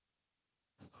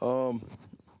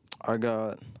 I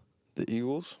got the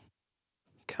Eagles,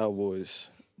 Cowboys,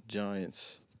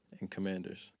 Giants, and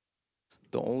Commanders.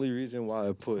 The only reason why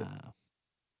I put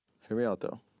hear me out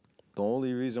though. The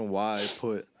only reason why I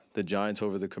put the Giants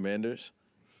over the Commanders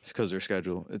is because their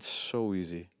schedule. It's so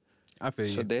easy. I feel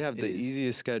you. So they have It the is.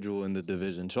 easiest schedule in the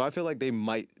division. So I feel like they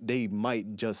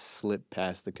might just slip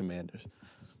past the Commanders.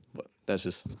 But that's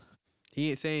just He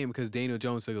ain't saying because Daniel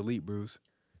Jones took a leap, Bruce.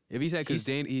 If he said because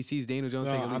he sees Daniel Jones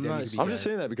No, take a leap, I'm then not- he could be I'm just gassed.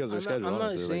 saying that because of their schedule. I'm not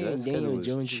honestly. saying Like, that schedule Daniel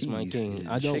Jones is my cheese. king.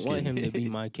 I don't want him to be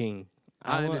my king.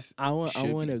 I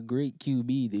want a great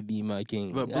QB to be my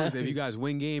king. But Bruce, if you guys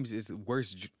win games, it's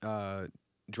worse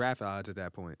draft odds at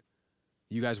that point.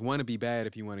 You guys want to be bad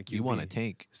if you want to QB. You want to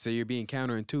tank. So you're being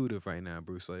counterintuitive right now,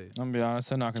 Bruce Slade. I'm gonna be honest,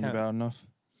 they're not gonna be bad enough.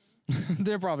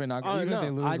 They're probably not gonna. Oh, Even if they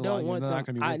no, lose I a don't lot, want they're not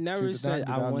them. gonna be I never they're not said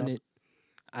gonna I be bad enough. wanted.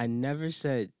 I never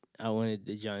said I wanted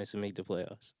the Giants to make the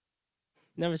playoffs.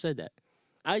 Never said that.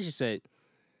 I just said,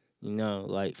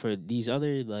 like for these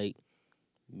other like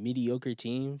mediocre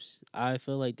teams, I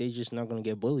feel like they're just not gonna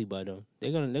get bullied by them.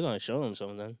 They're gonna show them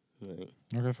something. Like,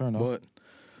 Okay, fair enough. But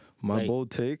my Like-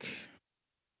 bold take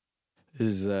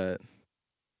is that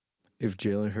if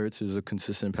Jalen Hurts is a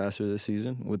consistent passer this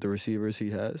season with the receivers he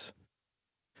has,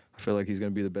 I feel like he's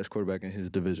going to be the best quarterback in his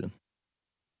division.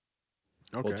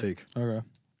 Bold take. Okay,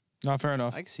 no, fair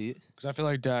enough. I can see it. Because I feel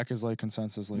like Dak is like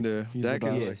consensus. Like Yeah, he's Dak the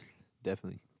is best. like-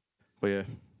 Definitely. But yeah,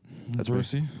 that's me.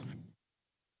 Brucey.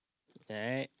 all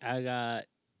right, I got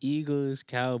Eagles,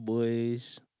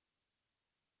 Cowboys,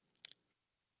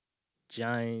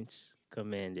 Giants,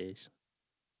 Commanders.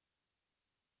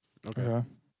 Okay.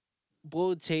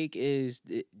 Bold take is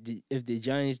if the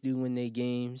Giants do win their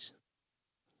games,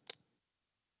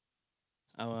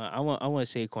 I want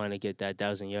Saquon to get that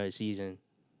 1,000-yard season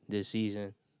this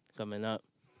season coming up.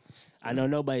 I know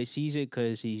nobody sees it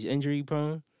because he's injury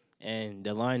prone and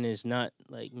the line is not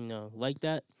like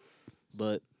that.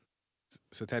 But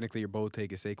So technically, your bold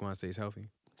take is Saquon stays healthy.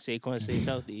 Saquon stays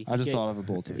healthy. I just thought of a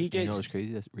bold take. he You gets know what's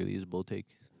crazy? That really is a bold take.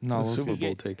 No, That's low Super key.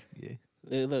 Bowl take.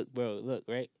 Yeah. look, bro, look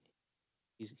right.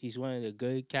 He's one of the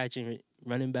good catching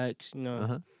running backs.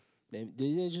 Uh-huh. They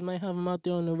just might have him out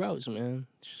there on the routes, man.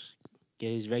 Just get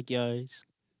his rec yards.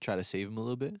 Try to save him a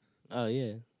little bit. Oh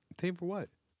yeah, Team for what?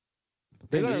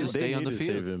 They're They gonna need- stay they on need the to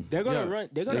field. save him. they're gonna Yeah. run.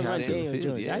 They're gonna Just run stay on the Daniel field,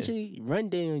 Jones. yeah. Actually, run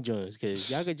Daniel Jones because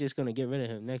y'all could just gonna get rid of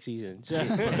him next season. So,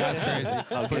 That's crazy.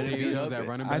 I'll Put get Daniel him Jones up. at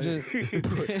running I back. just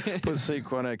Put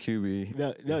Saquon at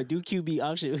QB. no, do QB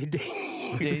option with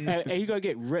Daniel, and he gonna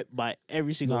get ripped by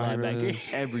every single Nah, he really linebacker.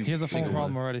 is. Every he has a phone single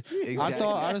problem one. already. Exactly.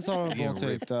 I just thought of a Getting bold take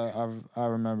ripped. that I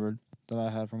remembered that I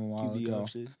had from a while QB ago.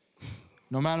 option.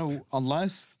 No matter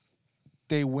unless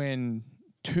they win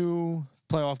 2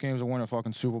 playoff games or win a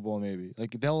fucking Super Bowl, maybe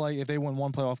like if they win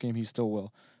 1 playoff game, he still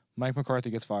will. Mike McCarthy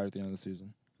gets fired at the end of the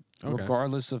season, Okay.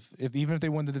 regardless of even if they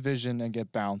win the division and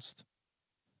get bounced.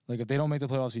 Like if they don't make the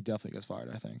playoffs, he definitely gets fired.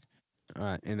 I think All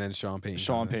right, and then Sean Payton.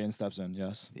 Sean Payton steps in.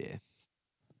 Yes, Yeah.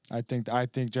 I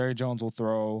think Jerry Jones will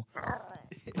throw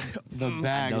the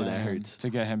bag know at that him hurts. to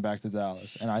get him back to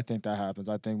Dallas, and I think that happens.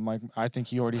 I think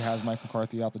he already has Mike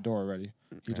McCarthy out the door already.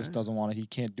 He just doesn't want to. He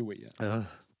can't do it yet.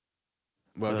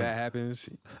 Well, if that happens,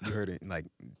 you heard it. Like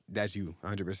that's you,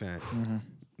 100%. Mm-hmm.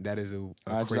 That is a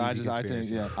I crazy think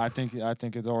conspiracy. I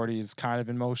think it already is kind of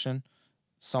in motion,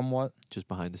 somewhat. Just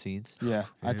behind the scenes. Yeah,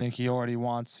 I Yeah. think he already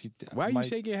wants. Why are you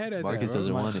shaking your head at Marcus that, bro?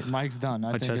 doesn't want it. Mike's done.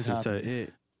 I My think chest it is happens. tight. Yeah.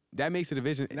 That makes a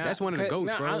division. That's one of the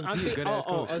goats, bro. I'm He's a thinking- good ass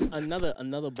coach.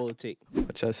 another bold take. My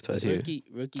chest tight. Let's hear it.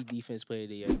 Rookie defense player of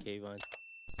the year, Kayvon.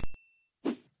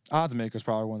 Odds makers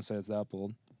probably wouldn't say it's that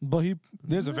bold, but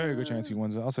there's a very good chance he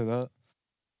wins it. I'll say that.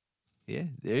 Yeah,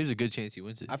 there is a good chance he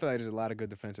wins it. I feel like there's a lot of good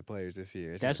defensive players this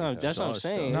year. It's That's gonna what be tough. I'm Sauce,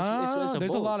 saying. though. It's There's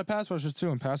a bold. lot of pass rushers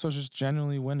too, and pass rushers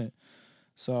generally win it.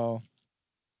 So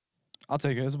I'll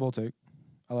take it. It's a bold take.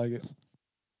 I like it.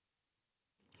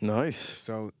 Nice.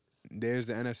 So there's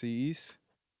the NFC East.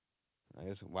 I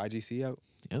guess YGC out.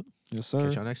 Yes, sir.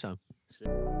 Catch y'all next time.